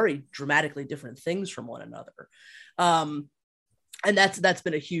to be very dramatically different things from one another. And that's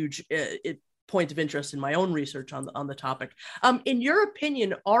been a huge point of interest in my own research on the topic. In your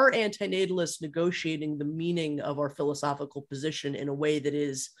opinion, are antinatalists negotiating the meaning of our philosophical position in a way that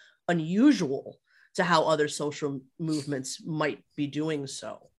is unusual to how other social movements might be doing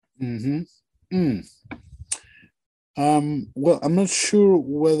so? Mm-hmm. Well, I'm not sure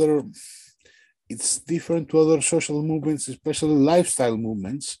whether it's different to other social movements, especially lifestyle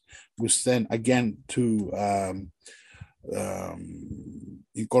movements, which then again to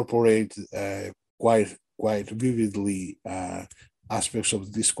incorporate quite vividly aspects of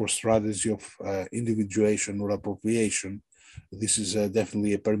discourse strategy of individuation or appropriation. This is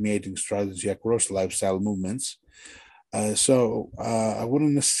definitely a permeating strategy across lifestyle movements. So I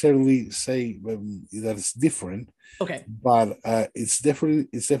wouldn't necessarily say that it's different, okay, but it's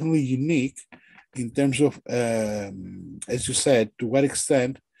definitely unique in terms of, as you said, to what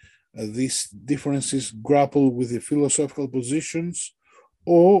extent these differences grapple with the philosophical positions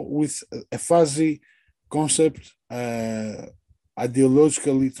or with a fuzzy concept,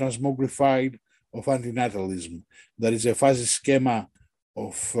 ideologically transmogrified, of antinatalism. That is a fuzzy schema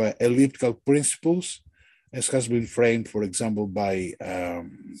of elliptical principles, as has been framed, for example, by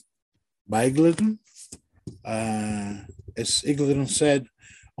Eagleton. As Eagleton said,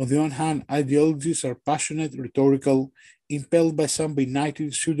 on the one hand, ideologies are passionate, rhetorical, impelled by some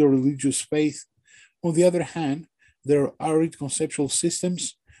benighted pseudo-religious faith. On the other hand, there are arid conceptual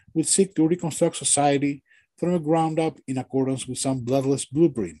systems which seek to reconstruct society from the ground up in accordance with some bloodless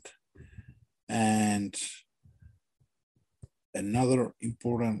blueprint. And another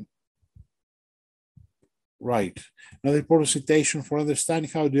important citation for understanding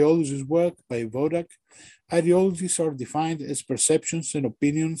how ideologies work by Vodak. Ideologies are defined as perceptions and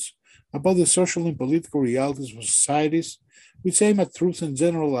opinions about the social and political realities of societies which aim at truths and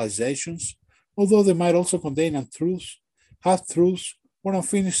generalizations, although they might also contain untruths, half-truths, or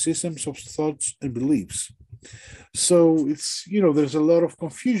unfinished systems of thoughts and beliefs. So it's, there's a lot of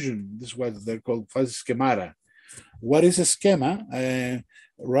confusion. This is why they're called fuzzy schemata. What is a schema?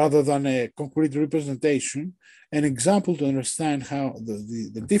 Rather than a concrete representation, an example to understand how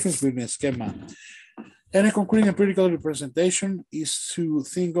the difference between a schema And a concrete empirical representation is to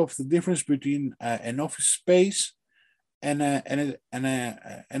think of the difference between an office space and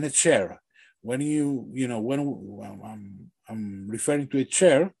a chair. When I'm referring to a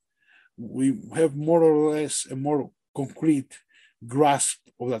chair, we have more or less a more concrete grasp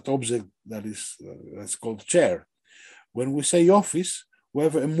of that object that's called chair. When we say office, we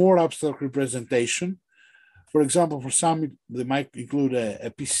have a more abstract representation. For example, for some, they might include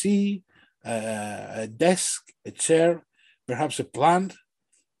a PC, a desk, a chair, perhaps a plant,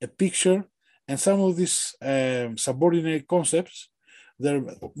 a picture, and some of these subordinate concepts, they're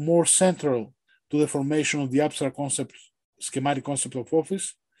more central to the formation of the abstract concept, schematic concept of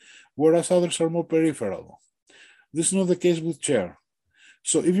office, whereas others are more peripheral. This is not the case with chair.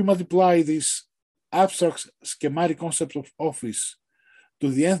 So if you multiply this abstract schematic concept of office to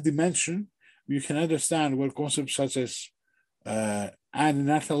the nth dimension, you can understand where concepts such as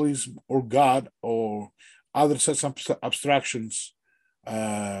antinatalism or God or other such abstractions,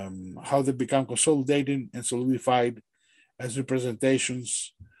 how they become consolidated and solidified as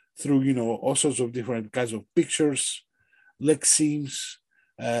representations through, all sorts of different kinds of pictures, lexemes,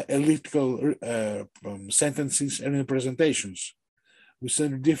 elliptical sentences, and representations. We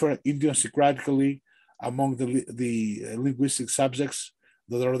differ idiosyncratically among the linguistic subjects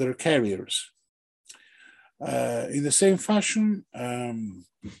that are their carriers. In the same fashion,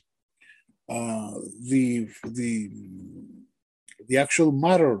 the actual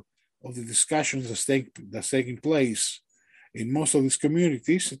matter of the discussions that's taking place in most of these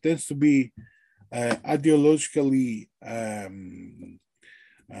communities, it tends to be ideologically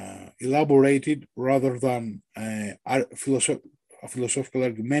elaborated rather than philosophical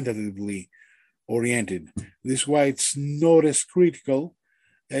argumentatively oriented. This is why it's not as critical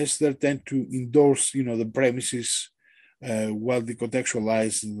as they tend to endorse, the premises while they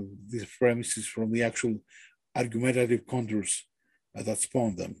contextualize these premises from the actual argumentative contours that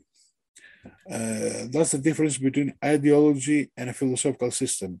spawn them. That's the difference between ideology and a philosophical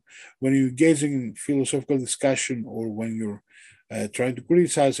system. When you're engaging in philosophical discussion or when you're trying to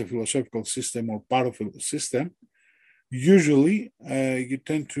criticize a philosophical system or part of a system, usually you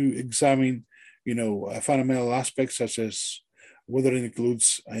tend to examine, fundamental aspects such as whether it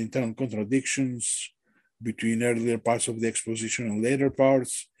includes internal contradictions between earlier parts of the exposition and later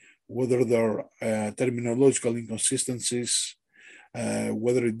parts, whether there are terminological inconsistencies,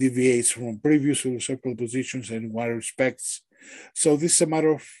 whether it deviates from previous philosophical positions and in what respects. So this is a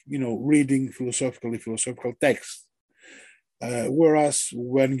matter of, reading philosophical text. Whereas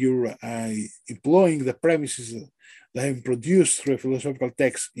when you're employing the premises that have been produced through a philosophical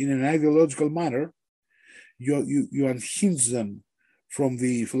text in an ideological manner, you unhinge them from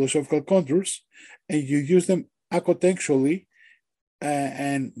the philosophical contours and you use them acontextually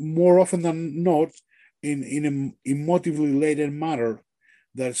and more often than not in an emotively laden manner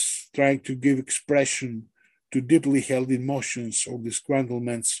that's trying to give expression to deeply held emotions or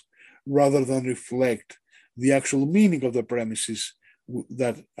disgruntlements rather than reflect the actual meaning of the premises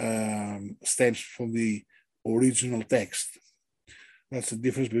that stems from the original text. That's the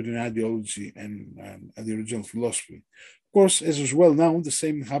difference between ideology and the original philosophy. Of course, as is well known, the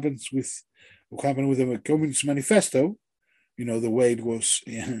same happened with the Communist Manifesto, the way it was.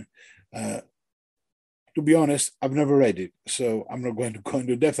 To be honest, I've never read it, so I'm not going to go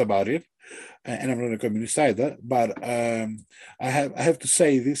into depth about it, and I'm not a communist either. But I have to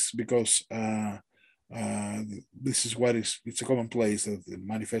say this because this is it's a commonplace of the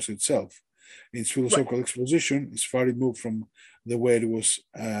manifesto itself. Its philosophical exposition is far removed from the way it was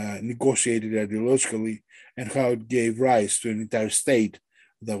negotiated ideologically and how it gave rise to an entire state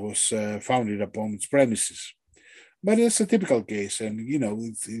that was founded upon its premises. But it's a typical case, and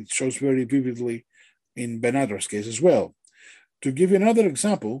it shows very vividly in Benatar's case as well. To give you another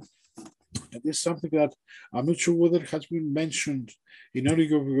example, and this is something that I'm not sure whether it has been mentioned in any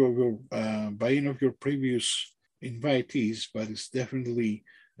by any of your previous invitees, but it's definitely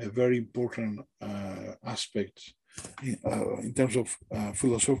a very important aspect in terms of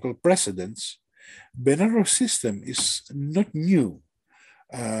philosophical precedents. Benatar's system is not new.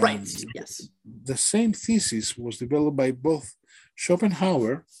 Right, yes. The same thesis was developed by both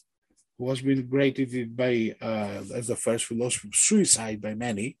Schopenhauer, who has been graded by as the first philosopher of suicide by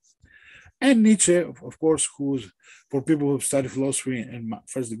many, and Nietzsche, of course, who's, for people who study philosophy and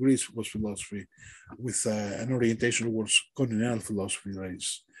first degrees was philosophy, with an orientation towards continental philosophy, that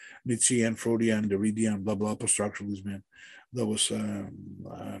is Nietzschean, Freudian, Derridian, blah, blah, post-structuralism. That was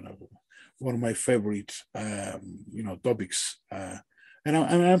one of my favorite, topics And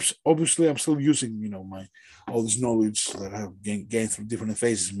obviously I'm still using, my all this knowledge that I've gained through different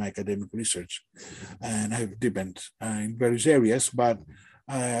phases in my academic research, and I have deepened in various areas. But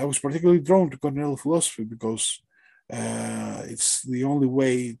I was particularly drawn to continental philosophy because it's the only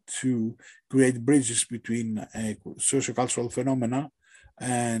way to create bridges between sociocultural phenomena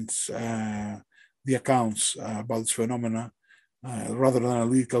and the accounts about this phenomena. Rather than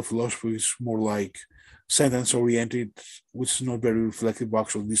analytical philosophy, is more like sentence oriented, which is not very reflective of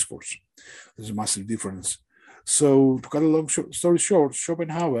actual discourse. There's a massive difference. So, to cut a long story short,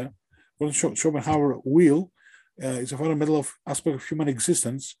 Schopenhauer will is a fundamental aspect of human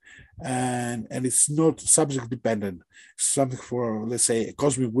existence, and it's not subject dependent. It's something for, let's say, a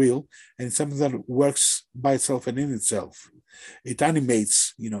cosmic will, and it's something that works by itself and in itself. It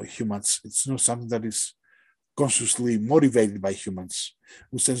animates, humans. It's not something that is consciously motivated by humans,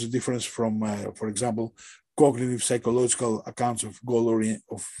 which stands a difference from, for example, cognitive psychological accounts of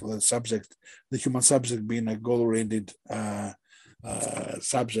subject, the human subject being a goal-oriented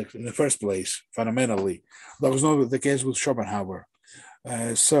subject in the first place, fundamentally. That was not the case with Schopenhauer.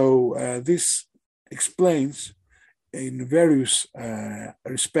 So this explains in various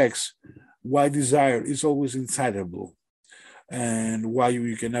respects why desire is always insatiable and why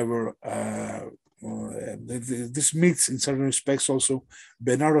you can never this meets in certain respects also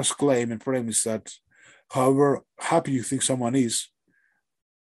Bernardo's claim and premise that however happy you think someone is,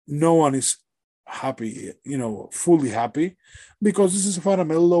 no one is happy, fully happy, because this is a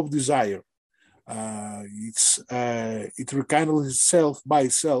fundamental law of desire. It rekindles itself by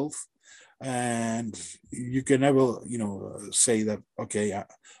itself, and you can never, say that okay,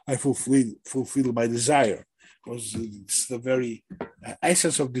 I fulfill my desire, because it's the very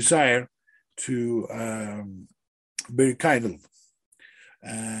essence of desire to be rekindled.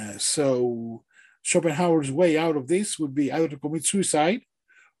 So Schopenhauer's way out of this would be either to commit suicide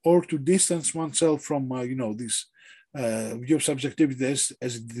or to distance oneself from, this view of subjectivity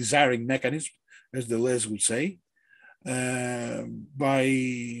as a desiring mechanism, as Deleuze would say,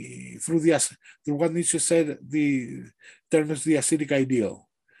 through what Nietzsche said, the term is the ascetic ideal,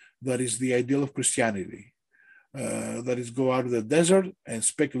 that is the ideal of Christianity. That is, go out of the desert and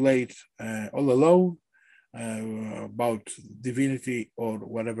speculate all alone about divinity or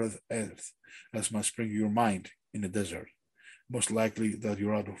whatever else must spring your mind in the desert. Most likely that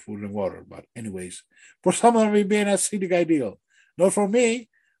you're out of food and water. But anyways, for some of it being an ascetic ideal. Not for me,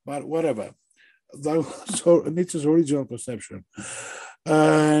 but whatever. That was Nietzsche's original conception.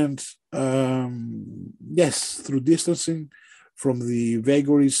 And yes, through distancing from the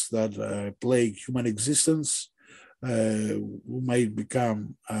vagaries that plague human existence, we might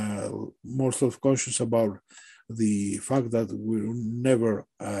become more self-conscious about the fact that we're never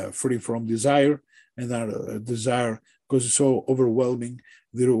free from desire, and that desire, because it's so overwhelming,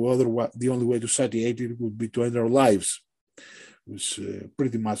 the only way to satiate it would be to end our lives, which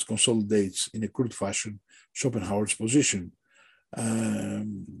pretty much consolidates in a crude fashion Schopenhauer's position.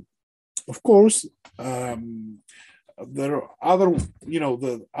 Of course, there are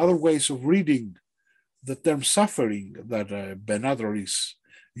the other ways of reading the term suffering that Bernardo is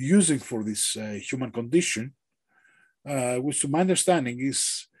using for this human condition, which to my understanding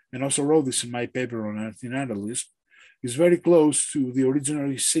is, and also wrote this in my paper on anti-natalism, is very close to the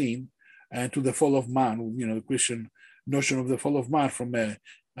originary scene and to the fall of man, the Christian notion of the fall of man from a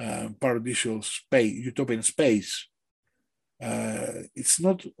paradisial space, utopian space. It's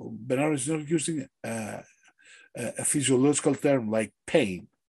not, Bernardo is not using a physiological term like pain.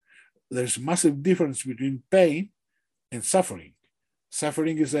 There's a massive difference between pain and suffering.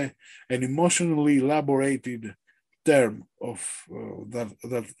 Suffering is an emotionally elaborated term of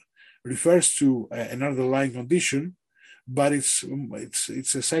that refers to an underlying condition, but it's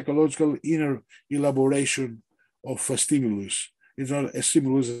a psychological inner elaboration of a stimulus. It's not a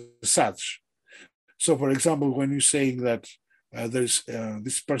stimulus as such. So, for example, when you're saying that there's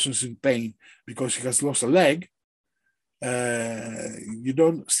this person's in pain because he has lost a leg, you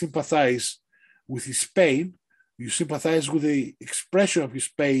don't sympathize with his pain. You sympathize with the expression of his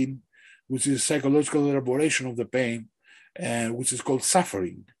pain, which is psychological elaboration of the pain, and which is called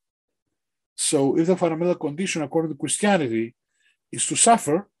suffering. So if the fundamental condition according to Christianity is to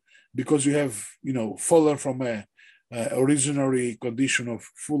suffer because you have, fallen from a originary condition of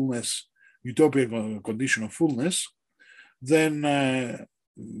fullness, utopian condition of fullness, then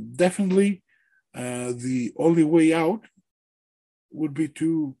definitely the only way out would be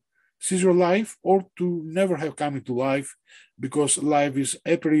to seize your life or to never have come into life, because life is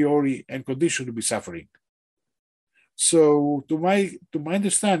a priori and conditioned to be suffering. So to my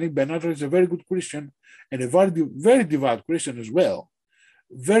understanding, Bernardo is a very good Christian and a very, very devout Christian as well.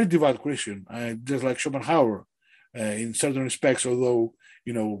 very devout Christian, just like Schopenhauer in certain respects, although,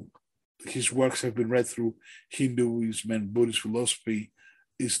 his works have been read through Hinduism and Buddhist philosophy,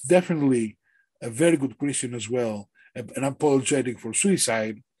 is definitely a very good Christian as well, an apologetic for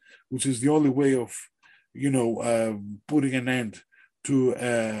suicide, which is the only way of, putting an end to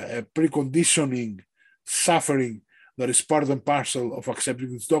a preconditioning suffering that is part and parcel of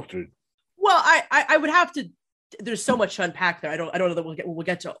accepting this doctrine. Well, I would have to. There's so much to unpack there. I don't know that we'll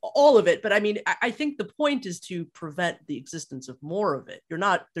get to all of it, but I mean, I think the point is to prevent the existence of more of it.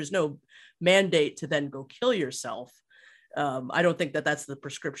 There's no mandate to then go kill yourself. I don't think that that's the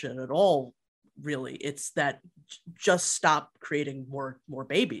prescription at all. Really, it's that just stop creating more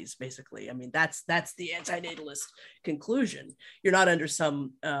babies. Basically, I mean, that's the anti-natalist conclusion. You're not under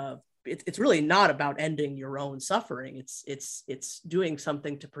some. It's really not about ending your own suffering. It's doing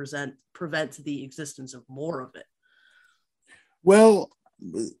something to prevent the existence of more of it. Well,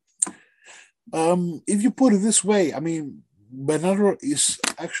 if you put it this way, I mean, Bernardo is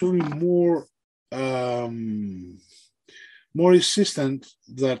actually more insistent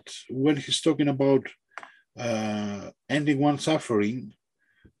that when he's talking about ending one's suffering,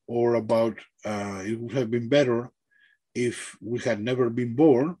 or about it would have been better if we had never been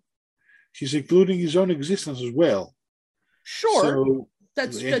born, he's including his own existence as well. Sure, so,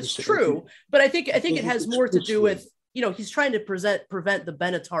 that's true, but I think it has more to do with, he's trying to prevent the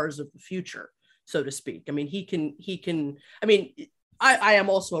Benatars of the future, so to speak. I mean, he can. I mean, I am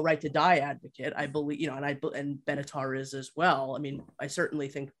also a right to die advocate. I believe, and Benatar is as well. I mean, I certainly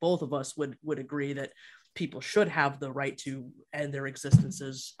think both of us would agree that people should have the right to end their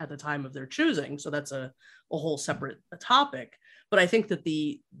existences at the time of their choosing. So that's a whole separate topic. But I think that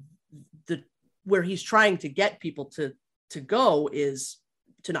the where he's trying to get people to go is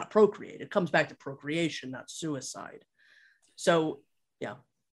to not procreate. It comes back to procreation, not suicide. So, yeah.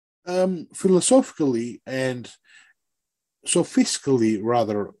 Philosophically and sophistically,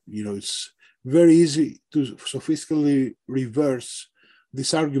 rather, it's very easy to sophistically reverse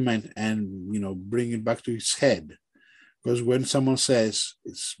this argument and, bring it back to its head. Because when someone says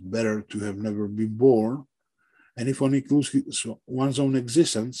it's better to have never been born, and if one includes one's own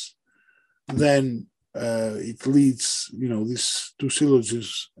existence, then it leads, these two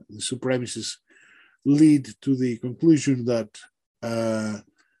syllogisms, the supremacies, lead to the conclusion that I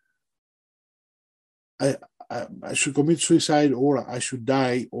should commit suicide, or I should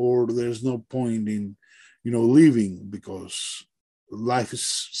die, or there's no point in, living, because life is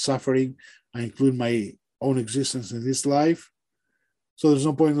suffering. I include my own existence in this life, so there's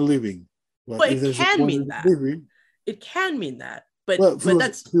no point in living. But it can mean that. It can mean that. But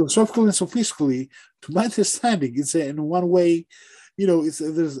that's philosophically and sophistically, to my understanding, it's in one way, there's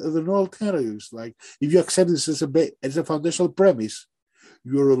no alternatives. Like, if you accept this as a foundational premise,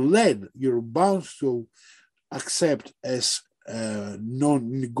 you're bound to accept as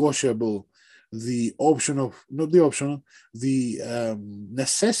non-negotiable the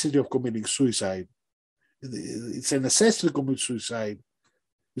necessity of committing suicide. It's a necessity to commit suicide.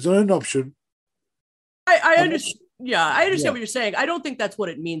 It's not an option. I understand. Yeah, I understand what you're saying. I don't think that's what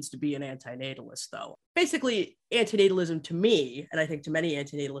it means to be an antinatalist, though. Basically, antinatalism to me, and I think to many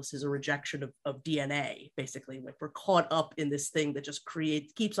antinatalists, is a rejection of DNA, basically. Like, we're caught up in this thing that just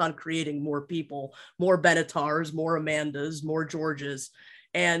keeps on creating more people, more Benatars, more Amandas, more Georges,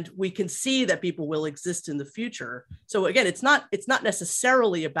 and we can see that people will exist in the future. So again, it's not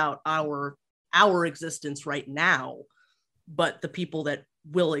necessarily about our existence right now, but the people that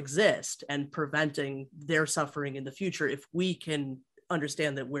will exist and preventing their suffering in the future if we can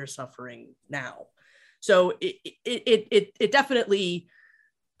understand that we're suffering now. So it definitely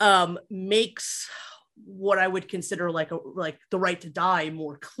makes what I would consider like the right to die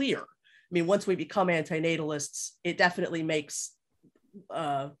more clear. I mean, once we become antinatalists, it definitely makes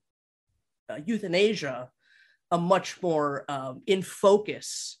euthanasia a much more in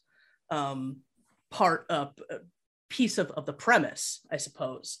focus part of piece of the premise, I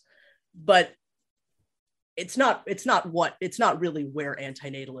suppose. But it's not really where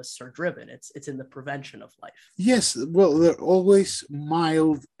antinatalists are driven. It's in the prevention of life. Yes, well, there are always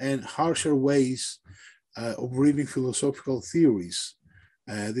mild and harsher ways of reading philosophical theories,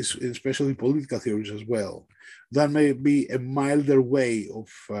 this especially political theories as well. That may be a milder way of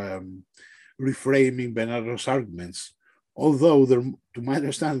reframing Bernardo's arguments, although they're, to my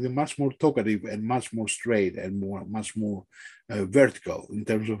understanding, they're much more talkative and much more straight and much more vertical in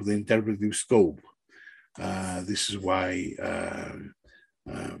terms of the interpretive scope. This is why I'm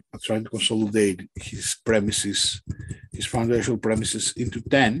trying to consolidate his premises, his foundational premises, into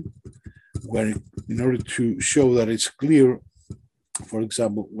 10, where in order to show that it's clear for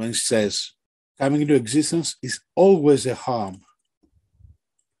example, when it says coming into existence is always a harm.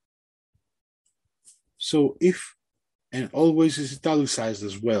 So if, and always is italicized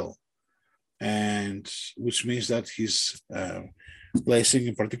as well, and which means that he's placing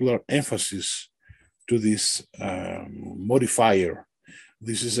a particular emphasis to this modifier.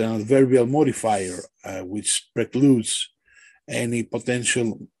 This is an adverbial modifier which precludes any potential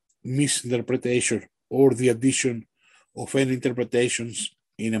misinterpretation or the addition of any interpretations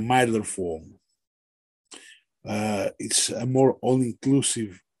in a milder form. It's a more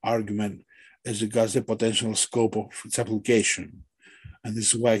all-inclusive argument as regards the potential scope of its application. And this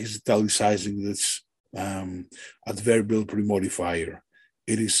is why he's italicizing this adverbial premodifier.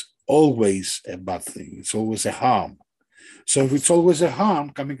 It is always a bad thing. It's always a harm. So if it's always a harm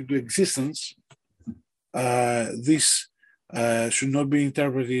coming into existence, this should not be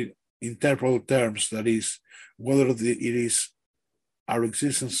interpreted in temporal terms, that is, whether it is our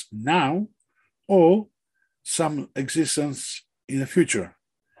existence now or some existence in the future.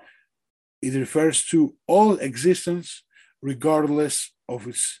 It refers to all existence regardless of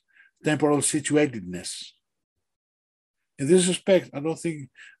its temporal situatedness. In this respect, I don't think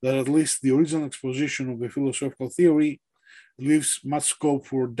that at least the original exposition of the philosophical theory leaves much scope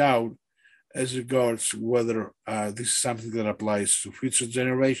for doubt as regards whether this is something that applies to future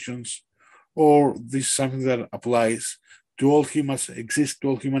generations or this is something that applies to all human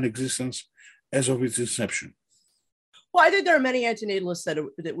existence as of its inception. Well, I think there are many antinatalists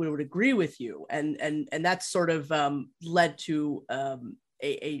that would agree with you, and that's sort of led to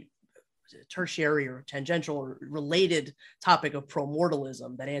a tertiary or tangential or related topic of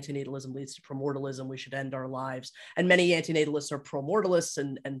promortalism, that antinatalism leads to promortalism, we should end our lives. And many antinatalists are promortalists,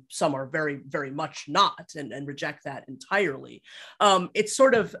 and some are very, very much not, and reject that entirely. It's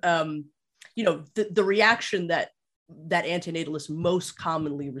sort of, the reaction that antinatalists most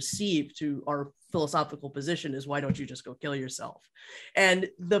commonly receive to our philosophical position is, why don't you just go kill yourself? And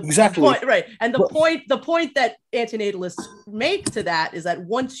the point, right? And the point that antinatalists make to that is that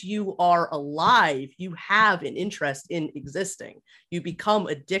once you are alive, you have an interest in existing. You become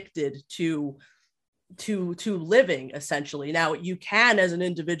addicted to living, essentially. Now, you can, as an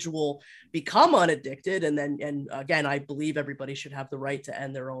individual, become unaddicted, and again, I believe everybody should have the right to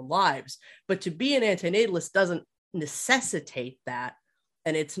end their own lives. But to be an antinatalist doesn't necessitate that,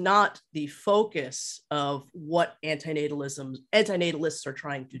 and it's not the focus of what antinatalists are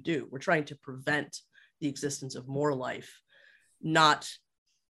trying to do. We're trying to prevent the existence of more life, not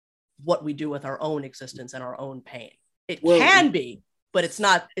what we do with our own existence and our own pain. It can be, but it's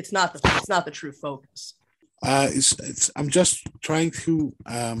not the true focus. I'm just trying to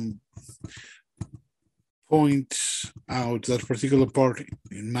point out that particular part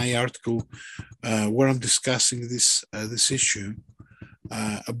in my article where I'm discussing this issue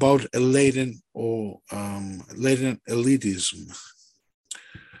about a latent elitism.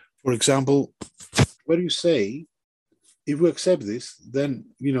 For example, where you say, if we accept this, then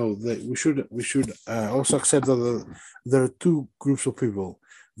we should also accept that there are two groups of people.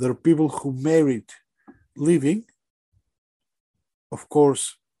 There are people who merit living. Of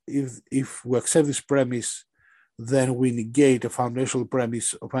course, if we accept this premise, then we negate a foundational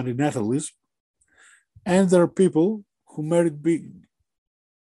premise of antinatalism. And there are people who merit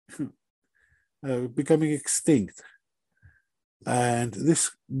becoming extinct. And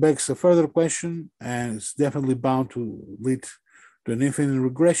this begs a further question, and it's definitely bound to lead to an infinite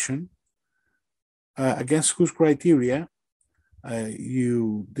regression, against whose criteria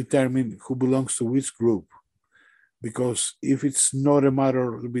you determine who belongs to which group. Because if it's not a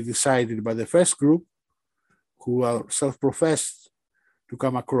matter to be decided by the first group, who are self-professed to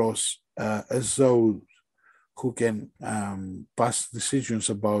come across as those who can pass decisions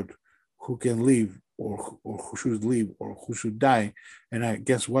about who can live or who should live or who should die, and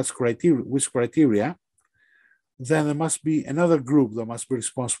against which criteria, then there must be another group that must be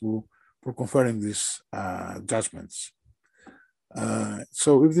responsible for conferring these judgments.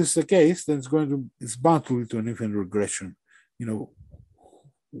 So if this is the case, then it's bound to lead to an infinite regression.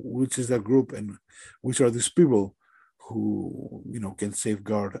 Which is the group and which are these people who can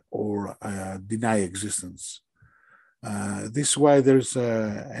safeguard or deny existence. This is why there's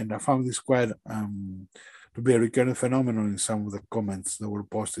and I found this quite to be a recurrent phenomenon in some of the comments that were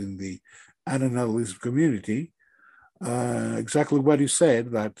posted in the antinatalism community. Exactly what you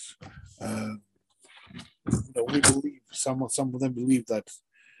said, that we believe, some of them believe that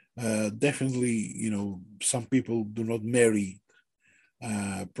definitely some people do not merit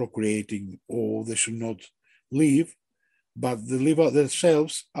procreating, or they should not live, but they live out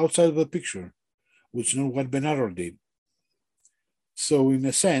themselves outside of the picture, which is not what Bernardo did. So in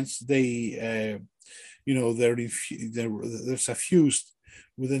a sense, they're suffused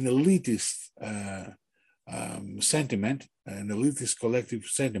with an elitist sentiment, an elitist collective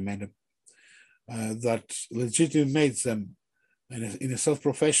sentiment that legitimates them in a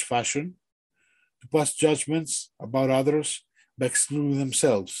self-professed fashion to pass judgments about others by excluding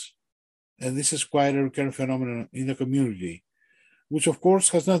themselves. And this is quite a recurrent phenomenon in the community, which of course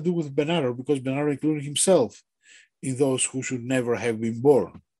has nothing to do with Bernardo, because Bernardo included himself in those who should never have been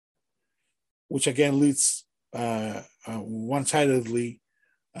born, which again leads one-sidedly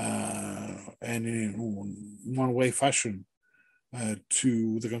and in one-way fashion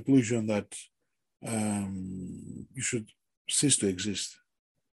to the conclusion that you should cease to exist,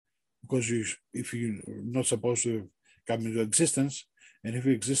 because if you're not supposed to come into existence, and if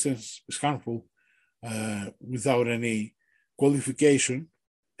your existence is harmful without any qualification,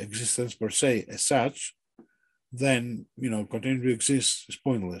 existence per se as such, then continuing to exist is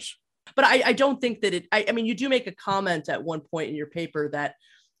pointless. But I don't think that I mean, you do make a comment at one point in your paper that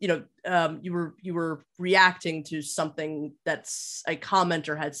you were reacting to something that's a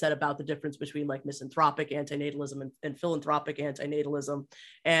commenter had said about the difference between like misanthropic antinatalism and philanthropic antinatalism,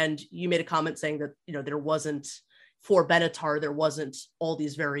 and you made a comment saying that there wasn't, for Benatar, there wasn't all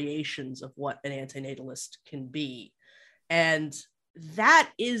these variations of what an antinatalist can be, and that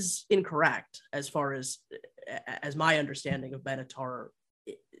is incorrect as far as my understanding of Benatar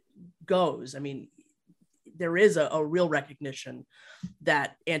goes. I mean, there is a real recognition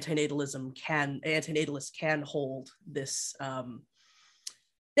that antinatalists can hold this. That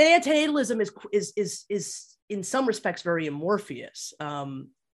antinatalism is in some respects very amorphous.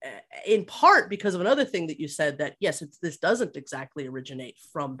 In part because of another thing that you said, that yes, this doesn't exactly originate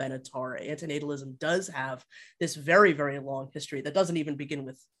from Benatar. Antinatalism does have this very, very long history that doesn't even begin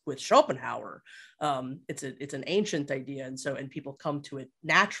with Schopenhauer. It's an ancient idea, and people come to it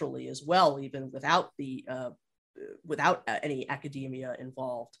naturally as well, even without any academia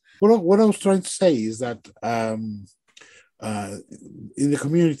involved. What I was trying to say is that in the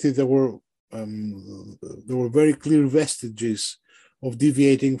community there were very clear vestiges of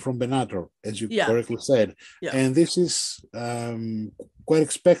deviating from Benatar, as you correctly said. Yeah. And this is quite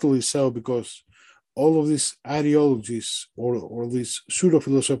expectedly so, because all of these ideologies or this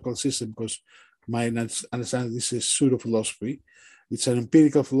pseudo-philosophical system, because my understanding, this is pseudo-philosophy. It's an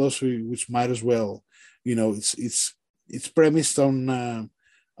empirical philosophy which might as well, it's premised on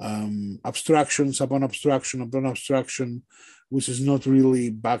abstractions upon abstraction upon abstraction, which is not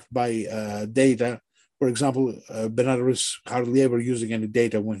really backed by data. For example, Bernardo is hardly ever using any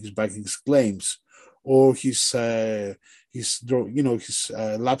data when he's backing his claims, or he's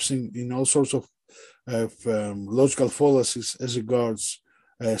lapsing in all sorts of logical fallacies as regards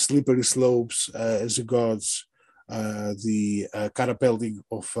slippery slopes, as regards the catapulting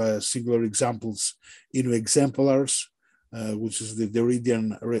of singular examples into exemplars, which is the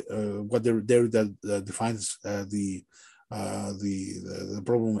Derridian, what Derrida defines the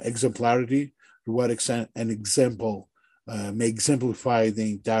problem of exemplarity. To what extent an example may exemplify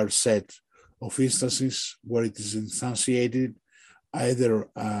the entire set of instances where it is instantiated, either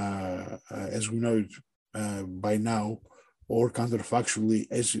as we know it by now, or counterfactually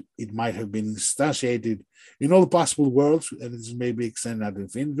as it might have been instantiated in all possible worlds, and this may be extended ad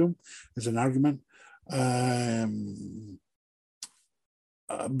infinitum as an argument.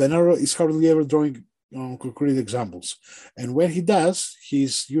 Bernardo is hardly ever drawing concrete examples, and when he does,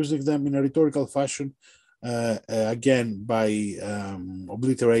 he's using them in a rhetorical fashion, again by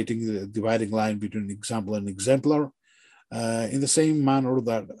obliterating the dividing line between example and exemplar, in the same manner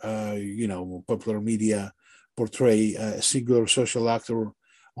that popular media portray a singular social actor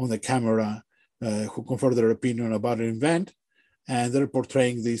on the camera who confer their opinion about an event, and they're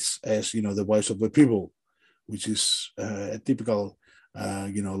portraying this as the voice of the people, which is a typical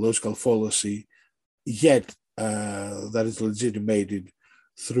logical fallacy, yet that is legitimated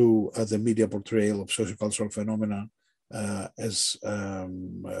through the media portrayal of sociocultural phenomena as a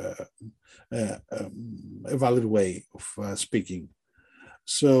valid way of speaking.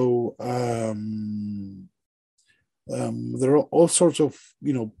 So there are all sorts of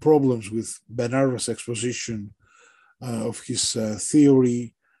problems with Bernardo's exposition of his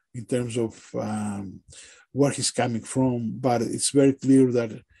theory in terms of where he's coming from, but it's very clear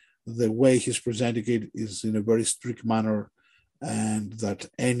that the way he's presenting it is in a very strict manner, and that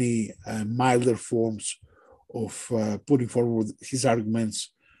any milder forms of putting forward his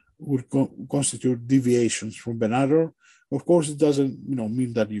arguments would constitute deviations from Bernardo. Of course, it doesn't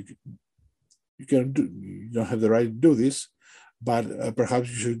mean that you don't have the right to do this, but perhaps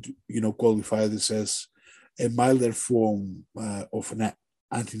you should qualify this as a milder form of an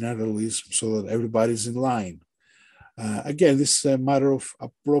antinatalism so that everybody's in line. Again, this is a matter of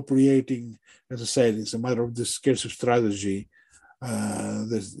appropriating, as I said, it's a matter of discursive strategy.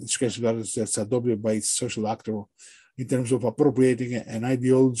 The discursive strategy that's adopted by its social actor in terms of appropriating an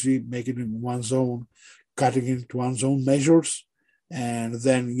ideology, making it one's own, cutting it into one's own measures, and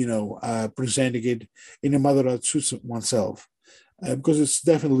then, presenting it in a manner that suits oneself. Because it's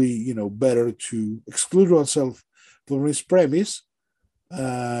definitely, better to exclude oneself from this premise,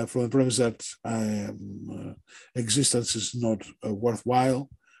 from the premise that existence is not worthwhile,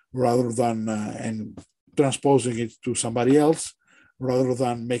 rather than and transposing it to somebody else, rather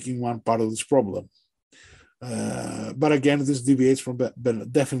than making one part of this problem. But again, this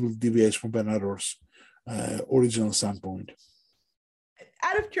definitely deviates from Benaror's original standpoint.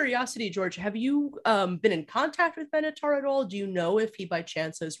 Out of curiosity, George, have you been in contact with Benatar at all? Do you know if he by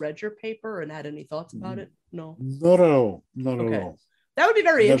chance has read your paper and had any thoughts about it? No, not at all. Not at all. That would be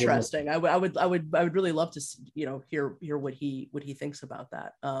very interesting. I would really love to, hear what he thinks about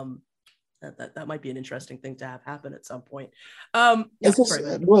that. That might be an interesting thing to have happen at some point.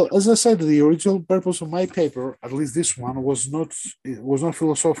 As I said, the original purpose of my paper, at least this one, was not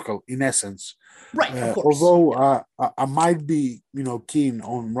philosophical in essence. Right, of course. Although I might be, keen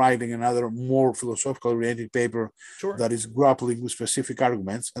on writing another more philosophical-oriented paper that is grappling with specific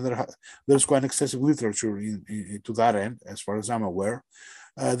arguments, and there's quite extensive literature to that end, as far as I'm aware.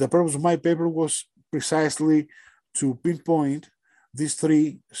 The purpose of my paper was precisely to pinpoint these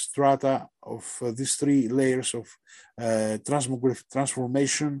three strata of these three layers of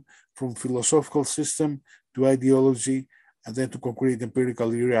transformation from philosophical system to ideology, and then to concrete empirical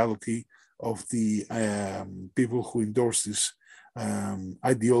reality of the people who endorse this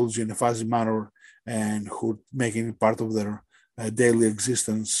ideology in a fuzzy manner and who making it part of their daily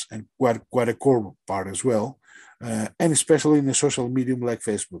existence, and quite a core part as well, and especially in a social medium like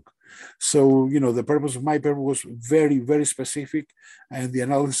Facebook. So, the purpose of my paper was very, very specific, and the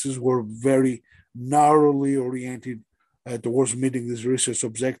analysis were very narrowly oriented towards meeting these research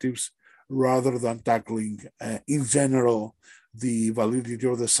objectives, rather than tackling, in general, the validity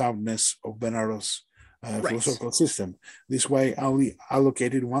or the soundness of Benaror's philosophical system. This way, I only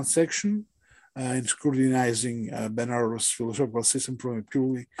allocated one section in scrutinizing Benaror's philosophical system from a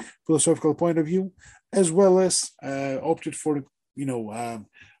purely philosophical point of view, as well as opted for,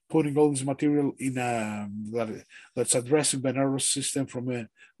 putting all this material in that's addressing Benaror's system from a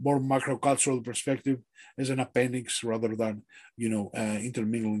more macrocultural perspective as an appendix, rather than,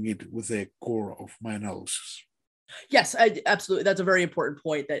 intermingling it with the core of my analysis. Yes, absolutely. That's a very important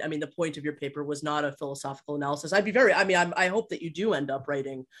point. The point of your paper was not a philosophical analysis. I hope that you do end up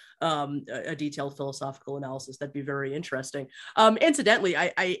writing a detailed philosophical analysis. That'd be very interesting. Incidentally,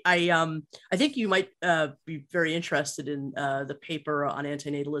 I think you might be very interested in the paper on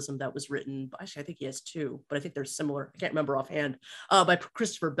antinatalism that was written. Actually, I think he has two, but I think they're similar. I can't remember offhand. By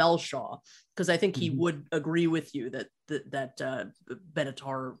Christopher Belshaw, because I think he would agree with you that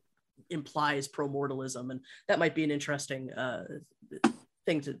Benatar implies pro-mortalism, and that might be an interesting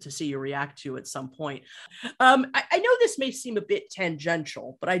thing to see you react to at some point. I know this may seem a bit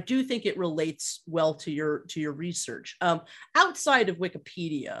tangential, but I do think it relates well to your research. Outside of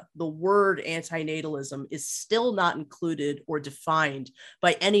Wikipedia, the word antinatalism is still not included or defined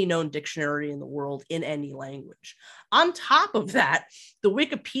by any known dictionary in the world in any language. On top of that, the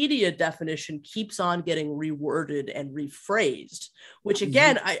Wikipedia definition keeps on getting reworded and rephrased, which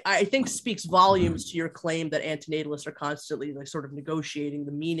again, I think speaks volumes to your claim that antinatalists are constantly sort of negotiating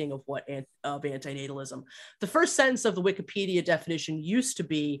the meaning of antinatalism. The first sentence of the Wikipedia definition used to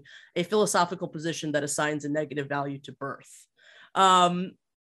be a philosophical position that assigns a negative value to birth.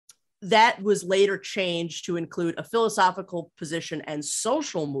 That was later changed to include a philosophical position and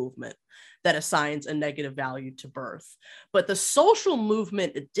social movement that assigns a negative value to birth. But the social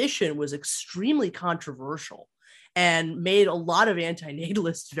movement edition was extremely controversial and made a lot of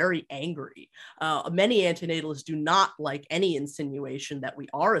antinatalists very angry. Many antinatalists do not like any insinuation that we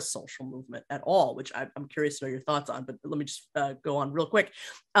are a social movement at all, which I'm curious to know your thoughts on, but let me just go on real quick.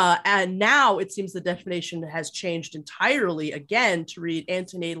 And now it seems the definition has changed entirely again to read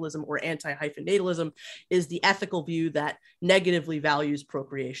antinatalism or anti-hyphenatalism is the ethical view that negatively values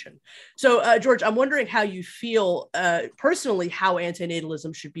procreation. So, George, I'm wondering how you feel personally how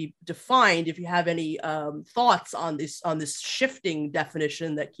antinatalism should be defined, if you have any thoughts on this shifting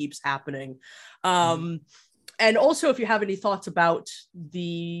definition that keeps happening. And also if you have any thoughts about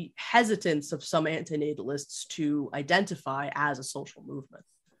the hesitance of some antinatalists to identify as a social movement.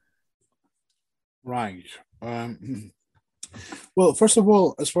 Right. Well, first of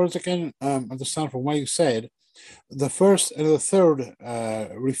all, as far as I can understand from what you said, the first and the third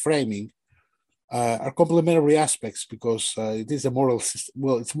reframing are complementary aspects because it is a moral system.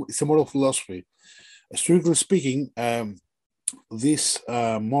 Well, it's a moral philosophy. Strictly speaking, this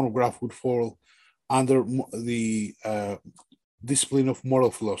monograph would fall under the discipline of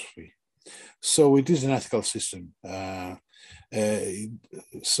moral philosophy. So it is an ethical system.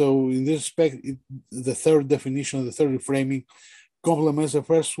 So in this respect, the third definition, the third reframing, complements the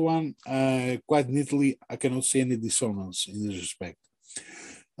first one quite neatly. I cannot see any dissonance in this respect.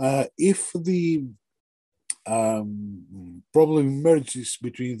 If the problem emerges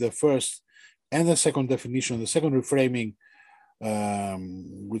between the first and the second definition, the second reframing,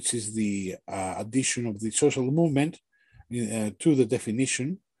 which is the addition of the social movement to the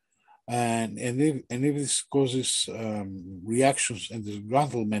definition, and if this causes reactions and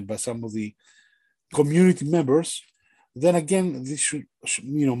disgruntlement by some of the community members, then again this should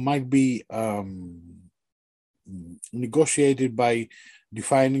might be negotiated by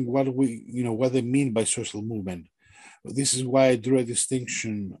defining what what they mean by social movement. This is why I drew a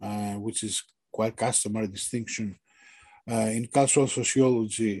distinction, which is quite customary distinction in cultural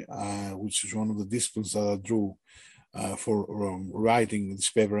sociology, which is one of the disciplines that I drew for writing this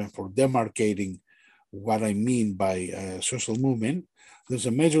paper and for demarcating what I mean by social movement. There's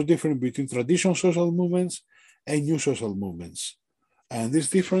a major difference between traditional social movements and new social movements. And these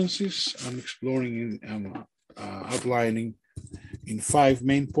differences I'm exploring and outlining in 5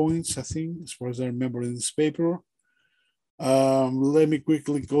 main points, I think, as far as I remember in this paper. Let me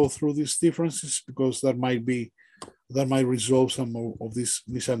quickly go through these differences because that might resolve some of these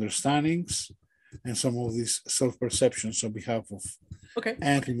misunderstandings and some of these self-perceptions on behalf of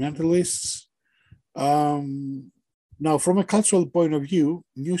anti-mentalists. Now, from a cultural point of view,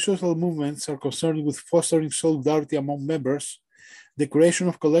 new social movements are concerned with fostering solidarity among members, the creation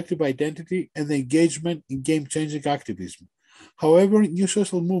of collective identity, and the engagement in game-changing activism. However, new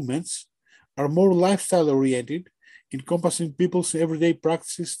social movements are more lifestyle-oriented, encompassing people's everyday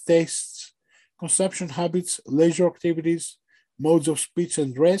practices, tastes, consumption habits, leisure activities, modes of speech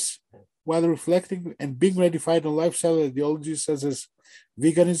and dress, while reflecting and being ratified on lifestyle ideologies such as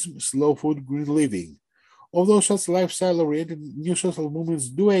veganism, slow food, green living. Although such lifestyle-oriented new social movements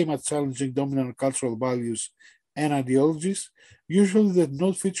do aim at challenging dominant cultural values and ideologies, usually they do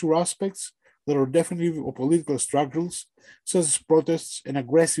not feature aspects that are definitive of political struggles, such as protests and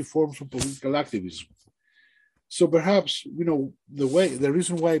aggressive forms of political activism. So perhaps, the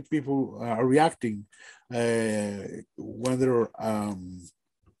reason why people are reacting when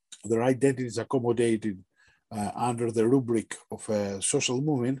their identity is accommodated under the rubric of a social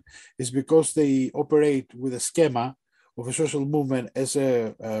movement is because they operate with a schema of a social movement as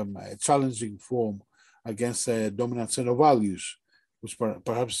a challenging form against a dominant set of values, which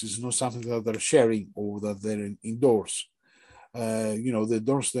perhaps is not something that they're sharing or that they endorse. They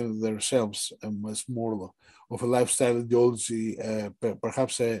endorse themselves as more of a lifestyle ideology,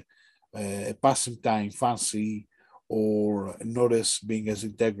 perhaps a passing time fancy, or not as being as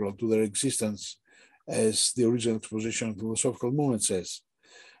integral to their existence as the original exposition of the philosophical movement says.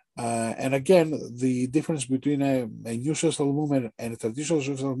 And again, the difference between a new social movement and a traditional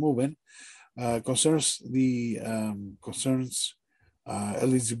social movement concerns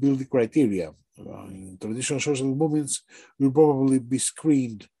eligibility criteria. In traditional social movements will probably be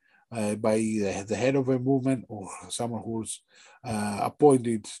screened by the head of a movement or someone who's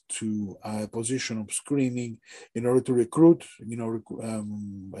appointed to a position of screening in order to recruit,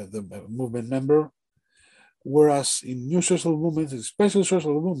 the movement member. Whereas in new social movements, especially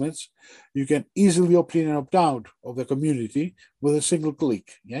social movements, you can easily opt in and opt out of the community with a single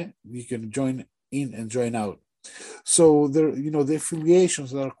click. Yeah, you can join in and join out. So the affiliations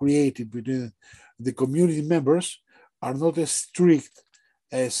that are created between the community members are not as strict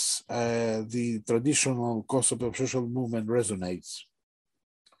as the traditional concept of social movement resonates.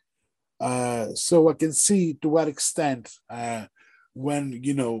 So I can see to what extent when,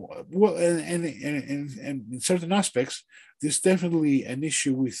 and in certain aspects, there's definitely an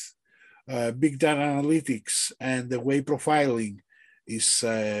issue with big data analytics and the way profiling is,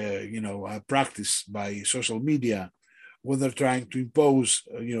 practiced by social media when they're trying to impose,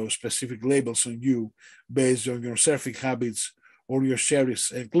 specific labels on you based on your surfing habits or your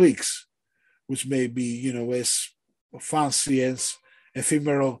shares and clicks, which may be, as fancy as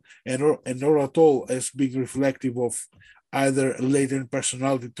ephemeral and not at all as being reflective of either latent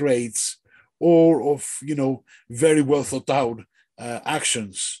personality traits or of, very well thought out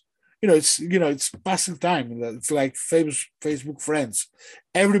actions it's passing time. It's like famous Facebook friends.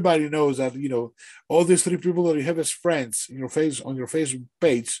 Everybody knows that, all these three people that you have as friends in your face on your Facebook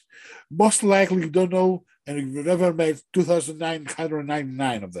page, most likely you don't know, and you've never met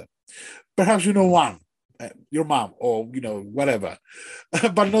 2,999 of them. Perhaps you know one, your mom, or whatever,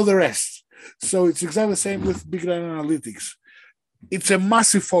 but not the rest. So it's exactly the same with big data analytics. It's a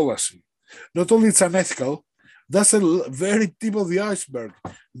massive fallacy. Not only it's unethical, that's a very tip of the iceberg.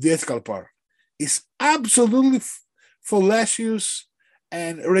 The ethical part is absolutely fallacious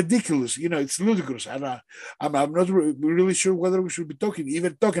and ridiculous. It's ludicrous, and I'm not really sure whether we should be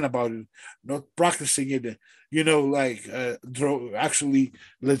even talking about it, not practicing it. Actually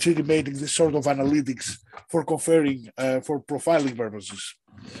legitimating this sort of analytics for conferring, for profiling purposes.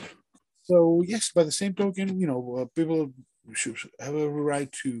 So yes, by the same token, people should have a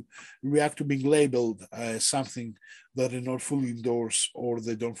right to react to being labeled as something that they not fully endorse or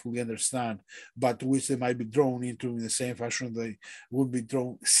they don't fully understand, but which they might be drawn into in the same fashion they would be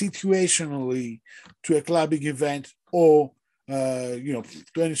drawn situationally to a clubbing event or to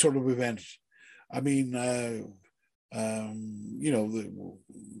any sort of event. I mean,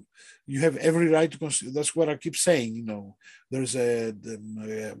 you have every right to consider. That's what I keep saying. There's a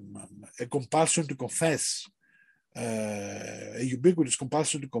compulsion to confess, a ubiquitous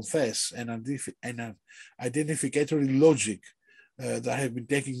compulsion to confess, and an identificatory logic that have been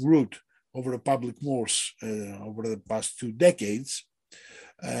taking root over the public mores over the past 2 decades,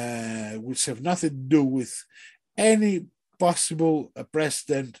 which have nothing to do with any possible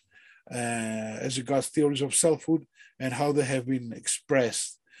precedent as regards theories of selfhood and how they have been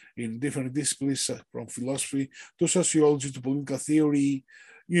expressed in different disciplines, from philosophy to sociology to political theory.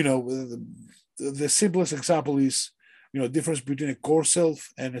 The simplest example is, difference between a core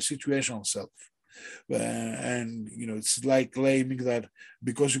self and a situational self. It's like claiming that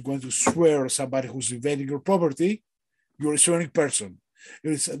because you're going to swear at somebody who's invading your property, you're a swearing person.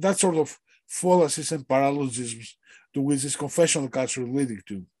 It's that sort of fallacies and paralogisms to which this confessional culture is leading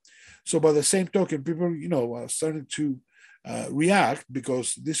to. So by the same token, people, are starting to react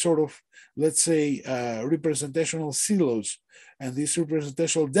because this sort of, let's say, representational silos and this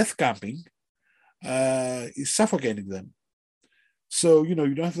representational death camping is suffocating them. So, you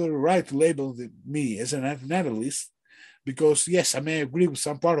don't have the right to label me as an analyst because, yes, I may agree with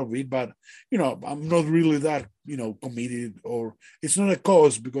some part of it, but, I'm not really that, committed, or it's not a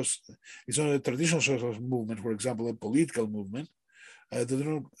cause because it's not a traditional social movement, for example, a political movement. They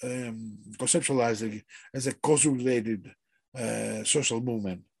don't conceptualize it as a cause-related social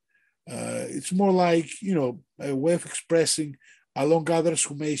movement. It's more like, a way of expressing along others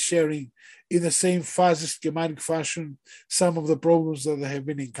who may sharing in the same fuzzy schematic fashion some of the problems that they have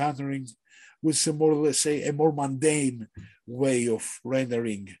been encountering, with a more, let's say, a more mundane way of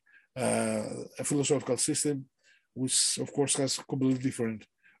rendering a philosophical system, which of course has completely different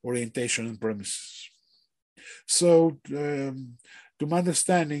orientation and premises. So to my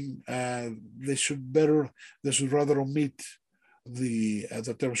understanding, they should rather omit the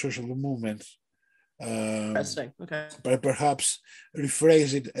term social movement, Interesting. Okay. but perhaps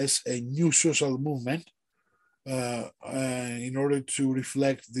rephrase it as a new social movement in order to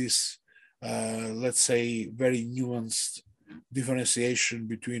reflect this, let's say, very nuanced differentiation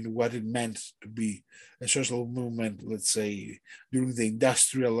between what it meant to be a social movement, let's say, during the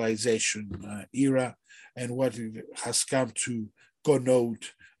industrialization era, and what it has come to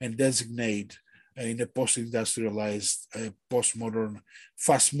connote and designate in a post-industrialized, postmodern,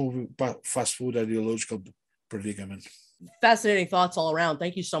 fast food ideological predicament. Fascinating thoughts all around.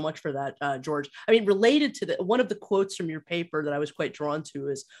 Thank you so much for that, George. I mean, related to one of the quotes from your paper that I was quite drawn to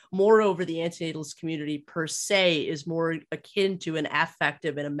is, moreover, the antinatalist community per se is more akin to an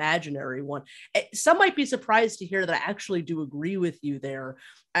affective and imaginary one. Some might be surprised to hear that I actually do agree with you there.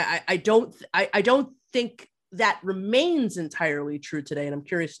 I don't think that remains entirely true today. And I'm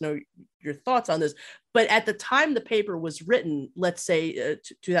curious to know your thoughts on this. But at the time the paper was written, let's say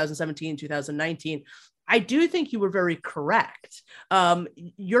 2017, 2019, I do think you were very correct.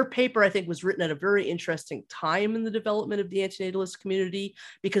 Your paper, I think, was written at a very interesting time in the development of the antinatalist community,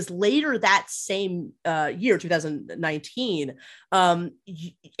 because later that same year, 2019,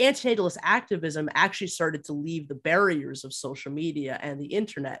 antinatalist activism actually started to leave the barriers of social media and the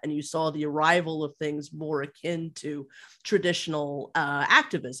internet, and you saw the arrival of things more akin to traditional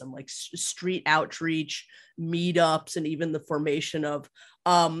activism, like street outreach, meetups and even the formation of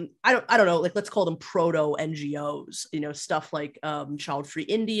I don't know, like let's call them proto NGOs, stuff like Child Free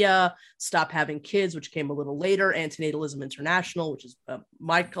India, Stop Having Kids, which came a little later, Antinatalism International, which is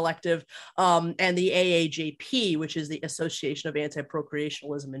my collective, and the AAJP, which is the Association of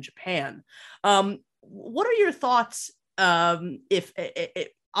Anti-Procreationalism in Japan. What are your thoughts if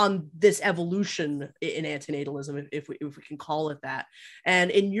on this evolution in antinatalism, if we can call it that?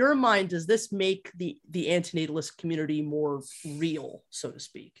 And in your mind, does this make the antinatalist community more real, so to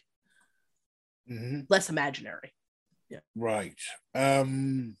speak? Mm-hmm. Less imaginary? Yeah. Right.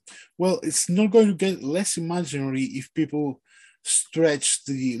 Well, it's not going to get less imaginary if people stretch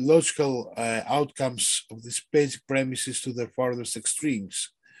the logical outcomes of these basic premises to their farthest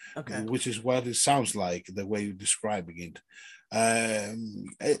extremes, okay. Which is what it sounds like, the way you're describing it.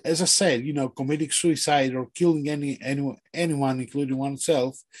 As I said, committing suicide or killing anyone, including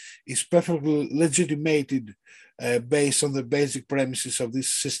oneself, is perfectly legitimated based on the basic premises of this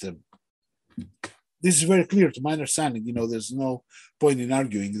system. This is very clear to my understanding. There's no point in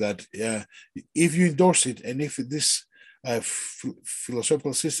arguing that if you endorse it and if this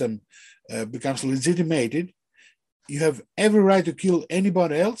philosophical system becomes legitimated, you have every right to kill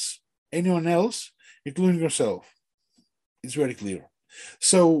anyone else, including yourself. It's very clear.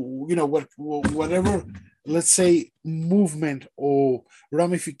 So, whatever, let's say, movement or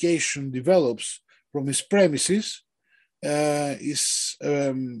ramification develops from its premises is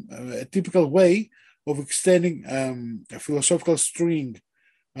a typical way of extending a philosophical string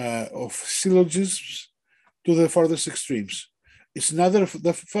of syllogisms to the farthest extremes. It's neither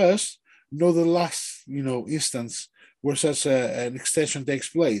the first nor the last, instance where such an extension takes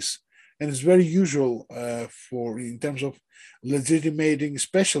place. And it's very usual in terms of legitimating,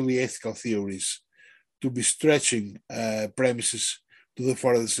 especially ethical theories, to be stretching premises to the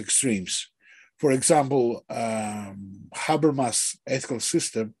farthest extremes. For example, Habermas' ethical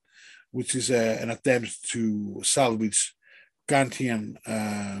system, which is an attempt to salvage Kantian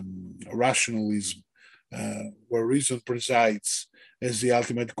rationalism, where reason presides as the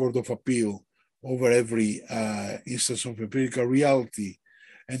ultimate court of appeal over every instance of empirical reality,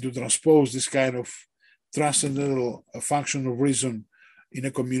 and to transpose this kind of transcendental function of reason in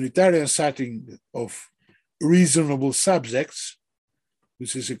a communitarian setting of reasonable subjects,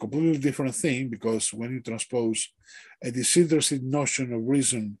 which is a completely different thing, because when you transpose a disinterested notion of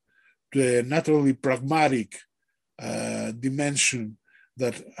reason to a naturally pragmatic dimension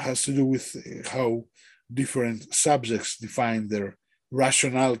that has to do with how different subjects define their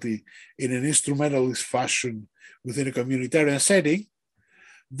rationality in an instrumentalist fashion within a communitarian setting,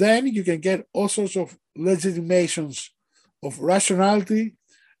 then you can get all sorts of legitimations of rationality,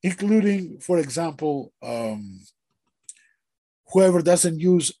 including, for example, whoever doesn't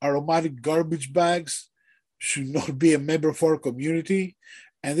use aromatic garbage bags should not be a member of our community.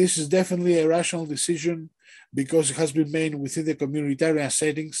 And this is definitely a rational decision because it has been made within the communitarian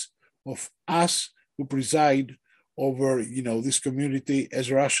settings of us who preside over, this community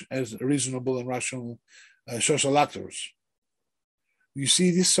as reasonable and rational social actors. You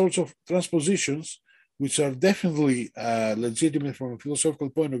see these sorts of transpositions, which are definitely legitimate from a philosophical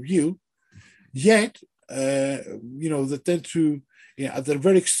point of view, yet, they tend to, at their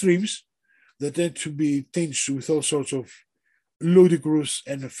very extremes, they tend to be tinged with all sorts of ludicrous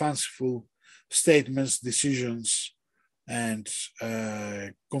and fanciful statements, decisions, and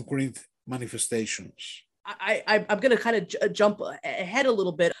concrete manifestations. I'm going to kind of jump ahead a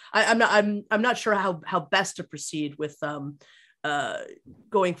little bit. I'm not sure how best to proceed with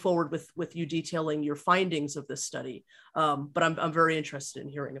going forward with you detailing your findings of this study, but I'm very interested in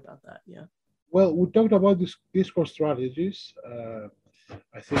hearing about that. Yeah. Well, we talked about discourse strategies,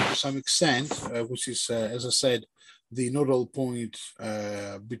 I think to some extent, which is, as I said, the nodal point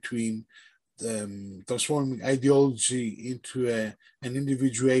between transforming ideology into an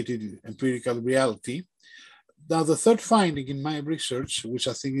individuated empirical reality. Now, the third finding in my research, which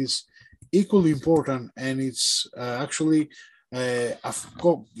I think is equally important, and it's actually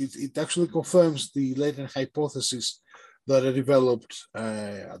it actually confirms the latent hypothesis that I developed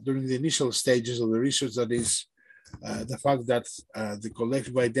during the initial stages of the research, that is the fact that the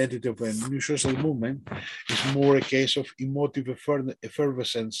collective identity of a new social movement is more a case of emotive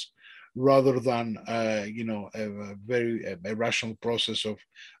effervescence rather than a very rational process of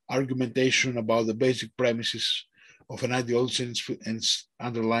argumentation about the basic premises of an ideology and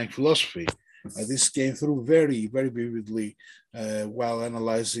underlying philosophy. This came through very, very vividly while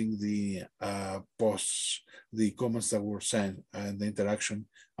analyzing the posts, the comments that were sent, and the interaction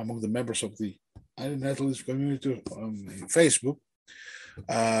among the members of the antinatalist community on Facebook.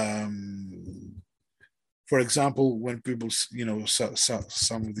 For example, when people,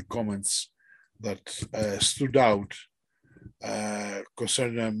 some of the comments that stood out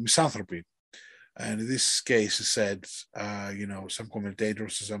concern misanthropy. And in this case, it said, some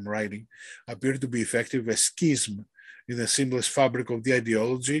commentators, as I'm writing, appear to be effective as schism in the seamless fabric of the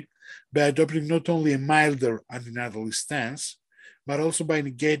ideology by adopting not only a milder antinatalist stance, but also by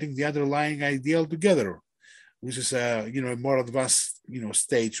negating the underlying idea altogether, which is a more advanced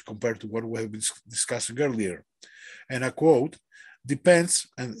stage compared to what we have been discussing earlier. And I quote, depends,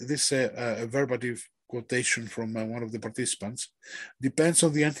 and this is a verbative quotation from one of the participants, depends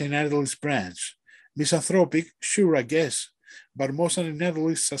on the antinatalist branch. Misanthropic, sure, I guess, but most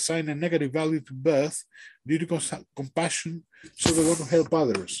antinatalists assign a negative value to birth due to compassion, so they want to help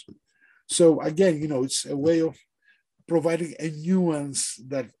others. So again, it's a way of providing a nuance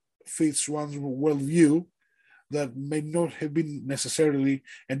that fits one's worldview that may not have been necessarily,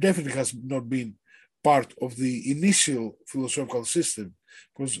 and definitely has not been, part of the initial philosophical system.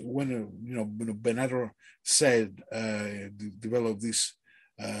 Because when Benatar said, developed this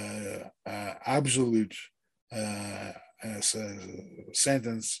absolute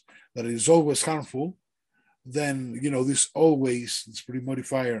sentence that is always harmful, then this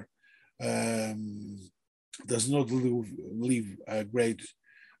pre-modifier does not leave a great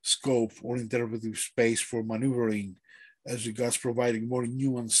scope or interpretive space for maneuvering as regards providing more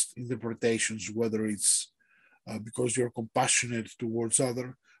nuanced interpretations, whether it's because you're compassionate towards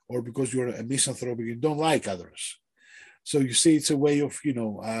others or because you're a misanthropic and don't like others. So you see, it's a way of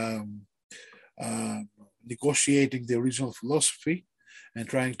negotiating the original philosophy and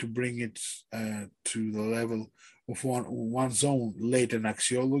trying to bring it to the level of one's own latent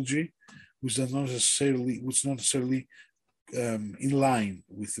axiology, which is not necessarily in line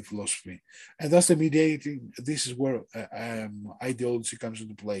with the philosophy. And that's the mediating. This is where ideology comes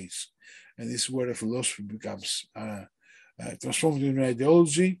into place, and this is where a philosophy becomes transformed into an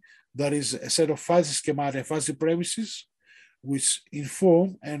ideology that is a set of fuzzy schemata and fuzzy premises which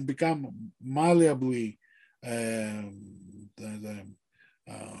inform and become malleably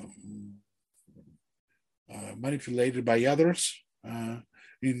manipulated by others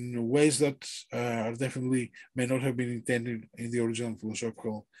in ways that are definitely may not have been intended in the original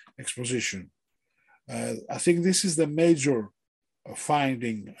philosophical exposition. I think this is the major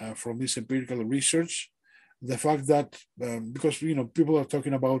finding from this empirical research, the fact that because people are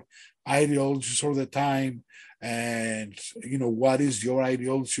talking about ideologies all the time, and what is your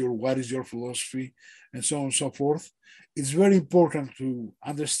ideology or what is your philosophy, and so on and so forth. It's very important to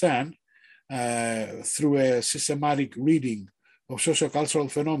understand through a systematic reading of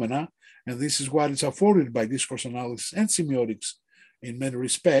sociocultural phenomena, and this is what is afforded by discourse analysis and semiotics in many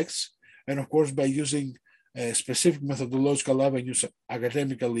respects, and of course by using specific methodological avenues,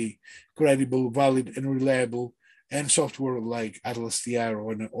 academically credible, valid, and reliable, and software like Atlas TR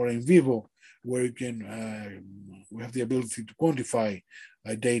or in vivo, where you can we have the ability to quantify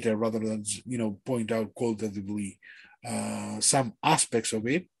data rather than point out qualitatively some aspects of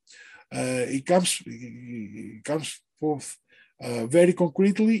it. It comes forth very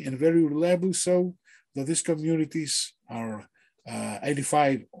concretely and very reliably, so that these communities are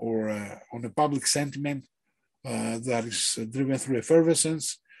edified or on a public sentiment that is driven through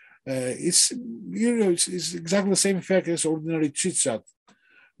effervescence. It's exactly the same effect as ordinary chit chat,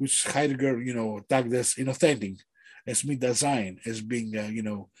 which Heidegger tagged as inauthentic, as mid-design, as being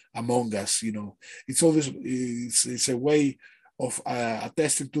among us. It's always it's a way of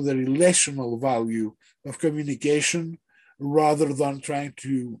attesting to the relational value of communication rather than trying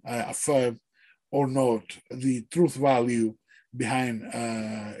to affirm or not the truth value behind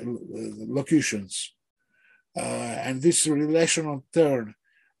locutions. And this relational turn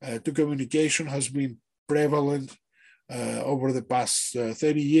to communication has been prevalent over the past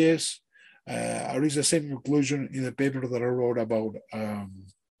 30 years. I reached the same conclusion in the paper that I wrote about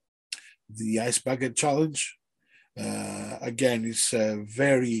the Ice Bucket Challenge. Again, it's a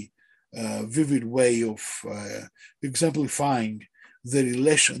very vivid way of exemplifying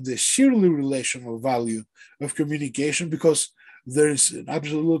the sheerly relational value of communication, because there is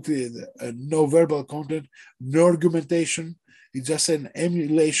absolutely no verbal content, no argumentation. It's just an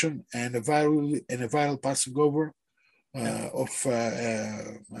emulation and a viral passing over of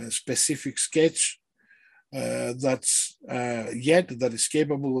a specific sketch that is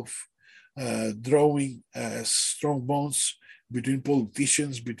capable of drawing strong bonds between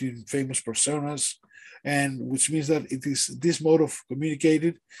politicians, between famous personas, and which means that it is this mode of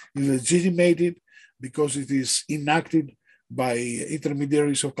communicated is legitimated because it is enacted by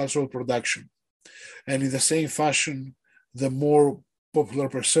intermediaries of cultural production. And in the same fashion, the more popular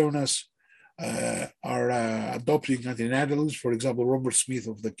personas are adopting antinatalism. For example, Robert Smith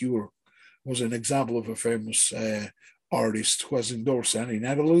of The Cure was an example of a famous artist who has endorsed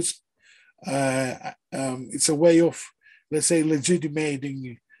antinatalism. It's a way of, let's say,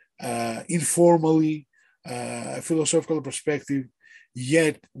 legitimating informally a philosophical perspective,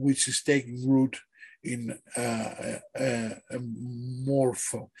 yet which is taking root in a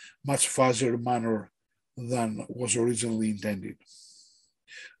much fuzzier manner than was originally intended.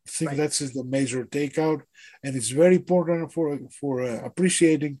 I think that's the major takeout, and it's very important for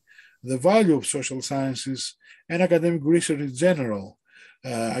appreciating the value of social sciences and academic research in general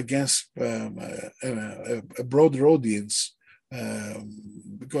against a broader audience,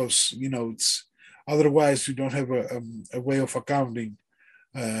 because it's otherwise you don't have a way of accounting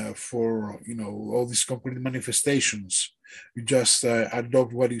for all these concrete manifestations. You just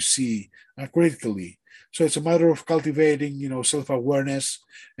adopt what you see critically. So it's a matter of cultivating self-awareness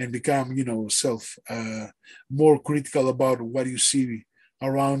and become more critical about what you see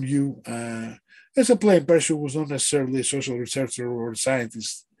around you. As a plain person who's not necessarily a social researcher or a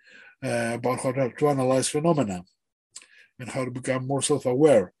scientist, about how to analyze phenomena and how to become more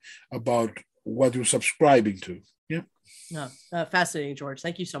self-aware about what you're subscribing to. Yeah. Fascinating, George.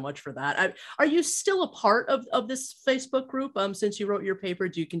 Thank you so much for that. Are you still a part of this Facebook group? Since you wrote your paper,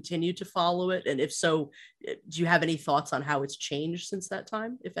 do you continue to follow it? And if so, do you have any thoughts on how it's changed since that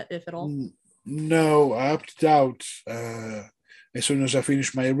time, if at all? No, I opted out as soon as I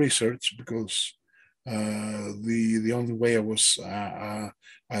finished my research, because the only way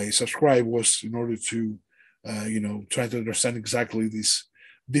I subscribed was in order to try to understand exactly this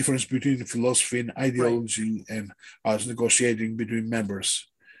difference between philosophy and ideology, right, and us negotiating between members.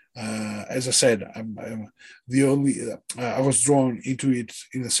 As I said, I was drawn into it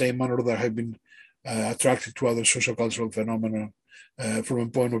in the same manner that I have been attracted to other social cultural phenomena from a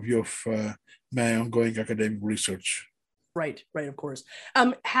point of view of my ongoing academic research. Right, of course.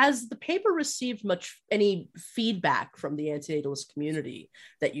 Has the paper received any feedback from the antinatalist community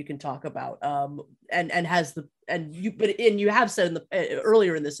that you can talk about? You have said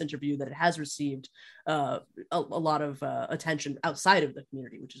earlier in this interview that it has received a lot of attention outside of the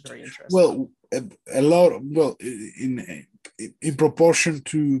community, which is very interesting. Well, a lot. Well, in proportion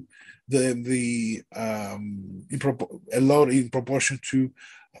to in proportion to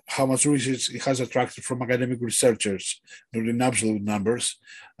how much research it has attracted from academic researchers, not in absolute numbers,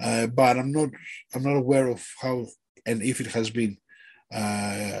 but I'm not aware of how and if it has been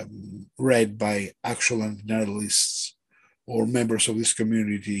read by actual antinatalists or members of this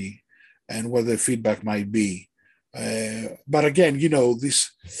community, and what the feedback might be. But again,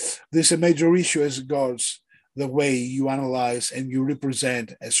 this is a major issue as regards the way you analyze and you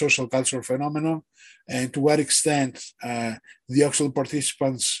represent a social cultural phenomenon, and to what extent the actual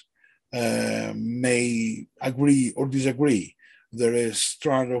participants may agree or disagree. There is a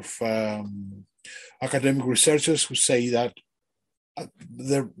strand of academic researchers who say that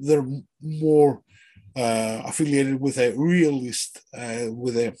they're more affiliated with a realist,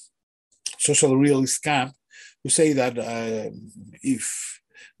 with a social realist camp, who say that if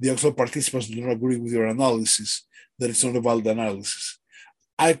the actual participants do not agree with your analysis, that it's not a valid analysis.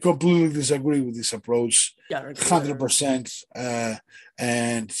 I completely disagree with this approach, 100%.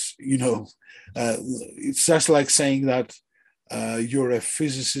 And it's just like saying that you're a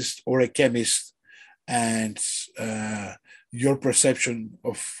physicist or a chemist, and your perception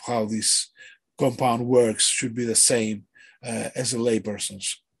of how this compound works should be the same as a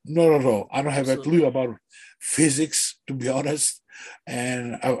layperson's. Not at all. I don't have a clue about physics, to be honest.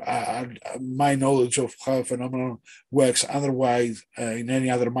 And my knowledge of how a phenomenon works otherwise in any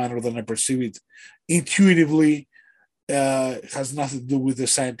other manner than I perceive it intuitively has nothing to do with the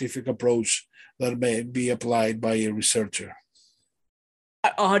scientific approach that may be applied by a researcher. I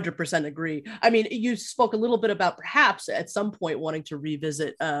 100% agree. I mean, you spoke a little bit about perhaps at some point wanting to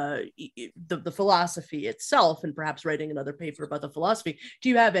revisit the philosophy itself, and perhaps writing another paper about the philosophy. Do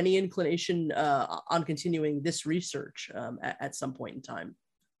you have any inclination on continuing this research at some point in time?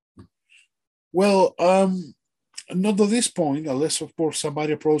 Well, not at this point, unless, of course,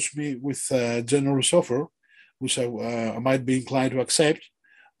 somebody approached me with a generous offer, which I might be inclined to accept.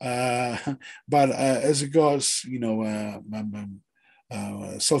 But as it goes,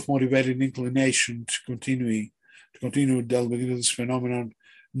 self-motivated inclination to continue delving into this phenomenon,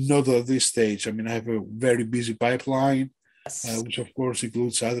 not at this stage. I mean, I have a very busy pipeline, which of course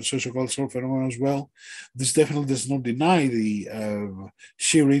includes other social cultural phenomena as well. This definitely does not deny the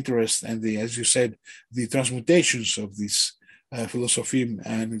sheer interest and as you said, the transmutations of this philosophy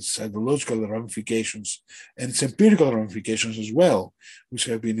and its ideological ramifications and its empirical ramifications as well, which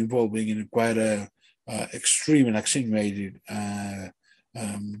have been evolving in quite a extreme and accentuated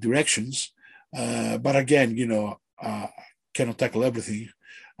directions. But again, cannot tackle everything.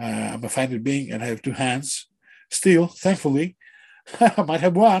 I'm a finite being and I have two hands. Still, thankfully, I might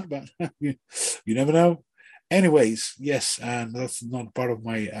have one, but you never know. Anyways, yes, and that's not part of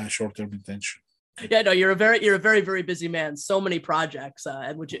my short-term intention. Yeah, no, you're a very, very busy man. So many projects,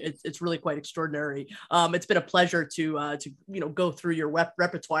 and which it's really quite extraordinary. It's been a pleasure to go through your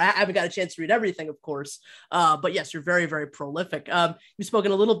repertoire. I haven't got a chance to read everything, of course, but yes, you're very, very prolific. You've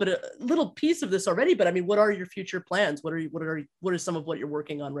spoken a little piece of this already, but I mean, what are your future plans? What are some of what you're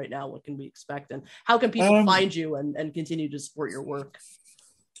working on right now? What can we expect, and how can people find you and continue to support your work?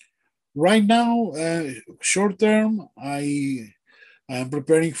 Right now, short term, I'm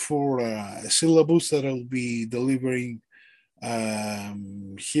preparing for a syllabus that I'll be delivering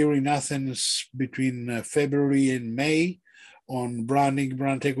here in Athens between February and May on branding,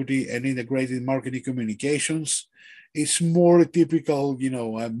 brand equity, and integrated marketing communications. It's more a typical,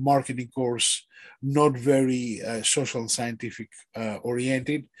 a marketing course, not very social and scientific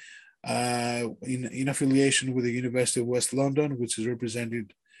oriented, in affiliation with the University of West London, which is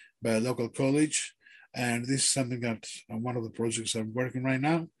represented by a local college. And this is something that one of the projects I'm working right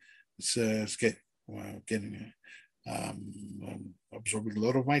now. It's getting absorbing a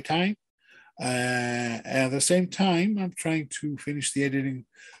lot of my time. At the same time, I'm trying to finish the editing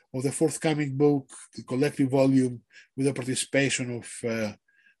of the forthcoming book, the collective volume, with the participation of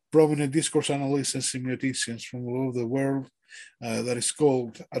prominent discourse analysts and semioticians from all over the world. That is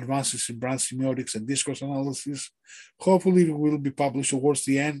called Advances in Brand Semiotics and Discourse Analysis. Hopefully, it will be published towards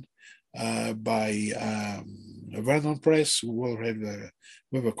the end by Vernon Press. We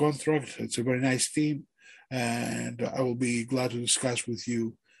have a contract. It's a very nice team, and I will be glad to discuss with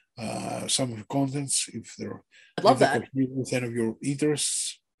you some of the contents if they're with any of your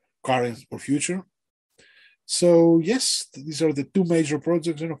interests, current or future. So yes, these are the two major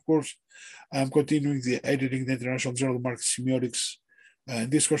projects, and of course, I'm continuing the editing the International Journal of Market Semiotics and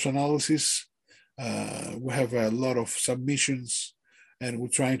Discourse Analysis. We have a lot of submissions, and we're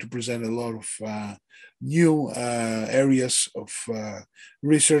trying to present a lot of new areas of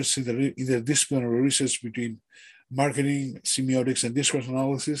research, interdisciplinary research between marketing, semiotics, and discourse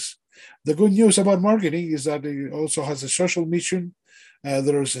analysis. The good news about marketing is that it also has a social mission.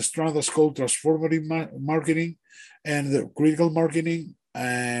 There is a strand that's called transformative marketing and the critical marketing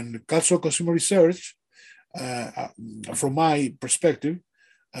and cultural consumer research, from my perspective,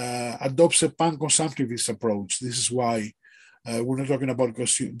 adopts a pan-consumptivist approach. This is why we're not talking about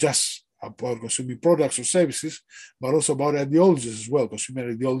just about consuming products or services, but also about ideologies as well. Consumer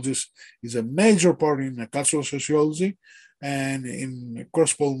ideologies is a major part in cultural sociology and in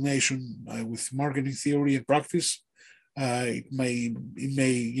cross-pollination with marketing theory and practice. It may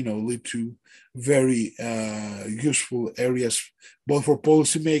lead to very useful areas both for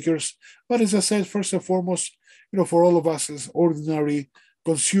policymakers, but as I said, first and foremost, for all of us as ordinary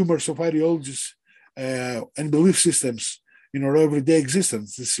consumers of ideologies and belief systems in our everyday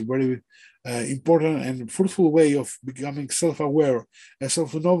existence. This is a very important and fruitful way of becoming self-aware and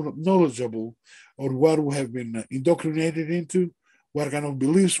self-knowledgeable of what we have been indoctrinated into, what kind of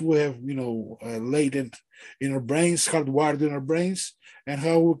beliefs we have, latent in our brains, hardwired in our brains, and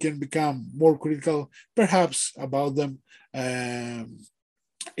how we can become more critical, perhaps, about them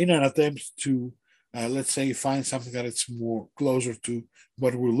in an attempt to, let's say, find something that is more closer to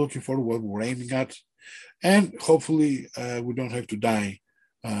what we're looking for, what we're aiming at, and hopefully we don't have to die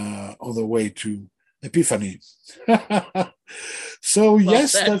on the way to epiphany. So,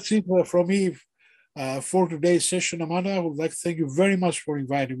 yes, that's it from me. For today's session, Amanda, I would like to thank you very much for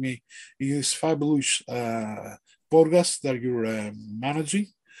inviting me in this fabulous podcast that you're managing.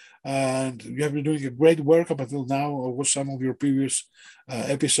 And you have been doing a great work up until now. I watched some of your previous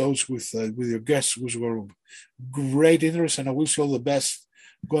episodes with your guests, which were of great interest, and I wish you all the best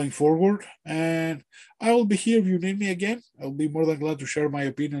going forward. And I will be here if you need me again. I'll be more than glad to share my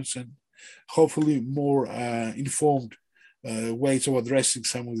opinions and hopefully more informed ways of addressing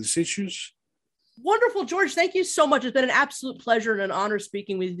some of these issues. Wonderful, George. Thank you so much. It's been an absolute pleasure and an honor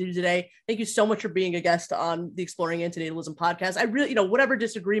speaking with you today. Thank you so much for being a guest on the Exploring Antinatalism podcast. I really, whatever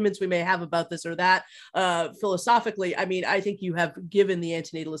disagreements we may have about this or that, philosophically, I mean, I think you have given the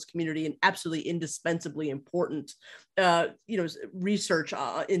antinatalist community an absolutely indispensably important research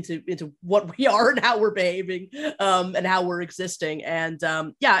into what we are and how we're behaving, and how we're existing. And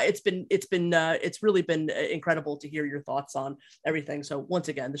it's really been incredible to hear your thoughts on everything. So once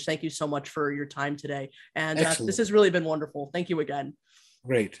again, just thank you so much for your time today. And this has really been wonderful. Thank you again.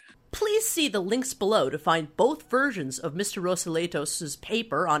 Great. Please see the links below to find both versions of Mr. Rossolatos'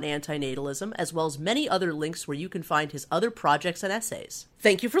 paper on antinatalism, as well as many other links where you can find his other projects and essays.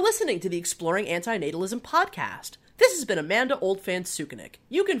 Thank you for listening to the Exploring Antinatalism podcast. This has been Amanda Oldfan-Sukanik.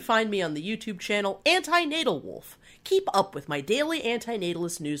 You can find me on the YouTube channel Antinatal Wolf. Keep up with my daily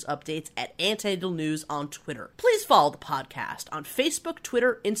antinatalist news updates at Antinatal News on Twitter. Please follow the podcast on Facebook,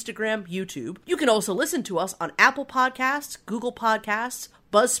 Twitter, Instagram, YouTube. You can also listen to us on Apple Podcasts, Google Podcasts,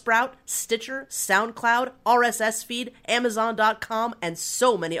 Buzzsprout, Stitcher, SoundCloud, RSS feed, Amazon.com, and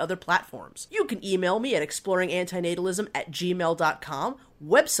so many other platforms. You can email me at exploringantinatalism@gmail.com,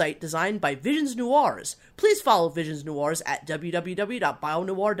 website designed by Visions Noirs. Please follow Visions Noirs at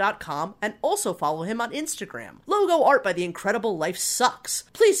www.bionoir.com and also follow him on Instagram. Logo art by the incredible Life Sucks.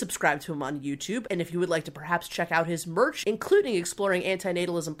 Please subscribe to him on YouTube, and if you would like to perhaps check out his merch, including Exploring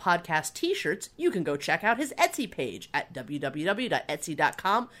Antinatalism podcast t-shirts, you can go check out his Etsy page at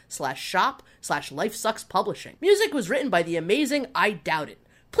www.etsy.com/shop/lifesuckspublishing. Music was written by the amazing I Doubt It.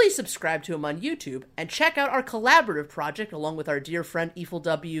 Please subscribe to him on YouTube and check out our collaborative project along with our dear friend Eiffel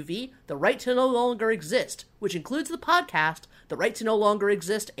WV, The Right to No Longer Exist, which includes the podcast, The Right to No Longer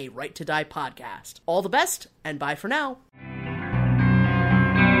Exist, A Right to Die podcast. All the best, and bye for now.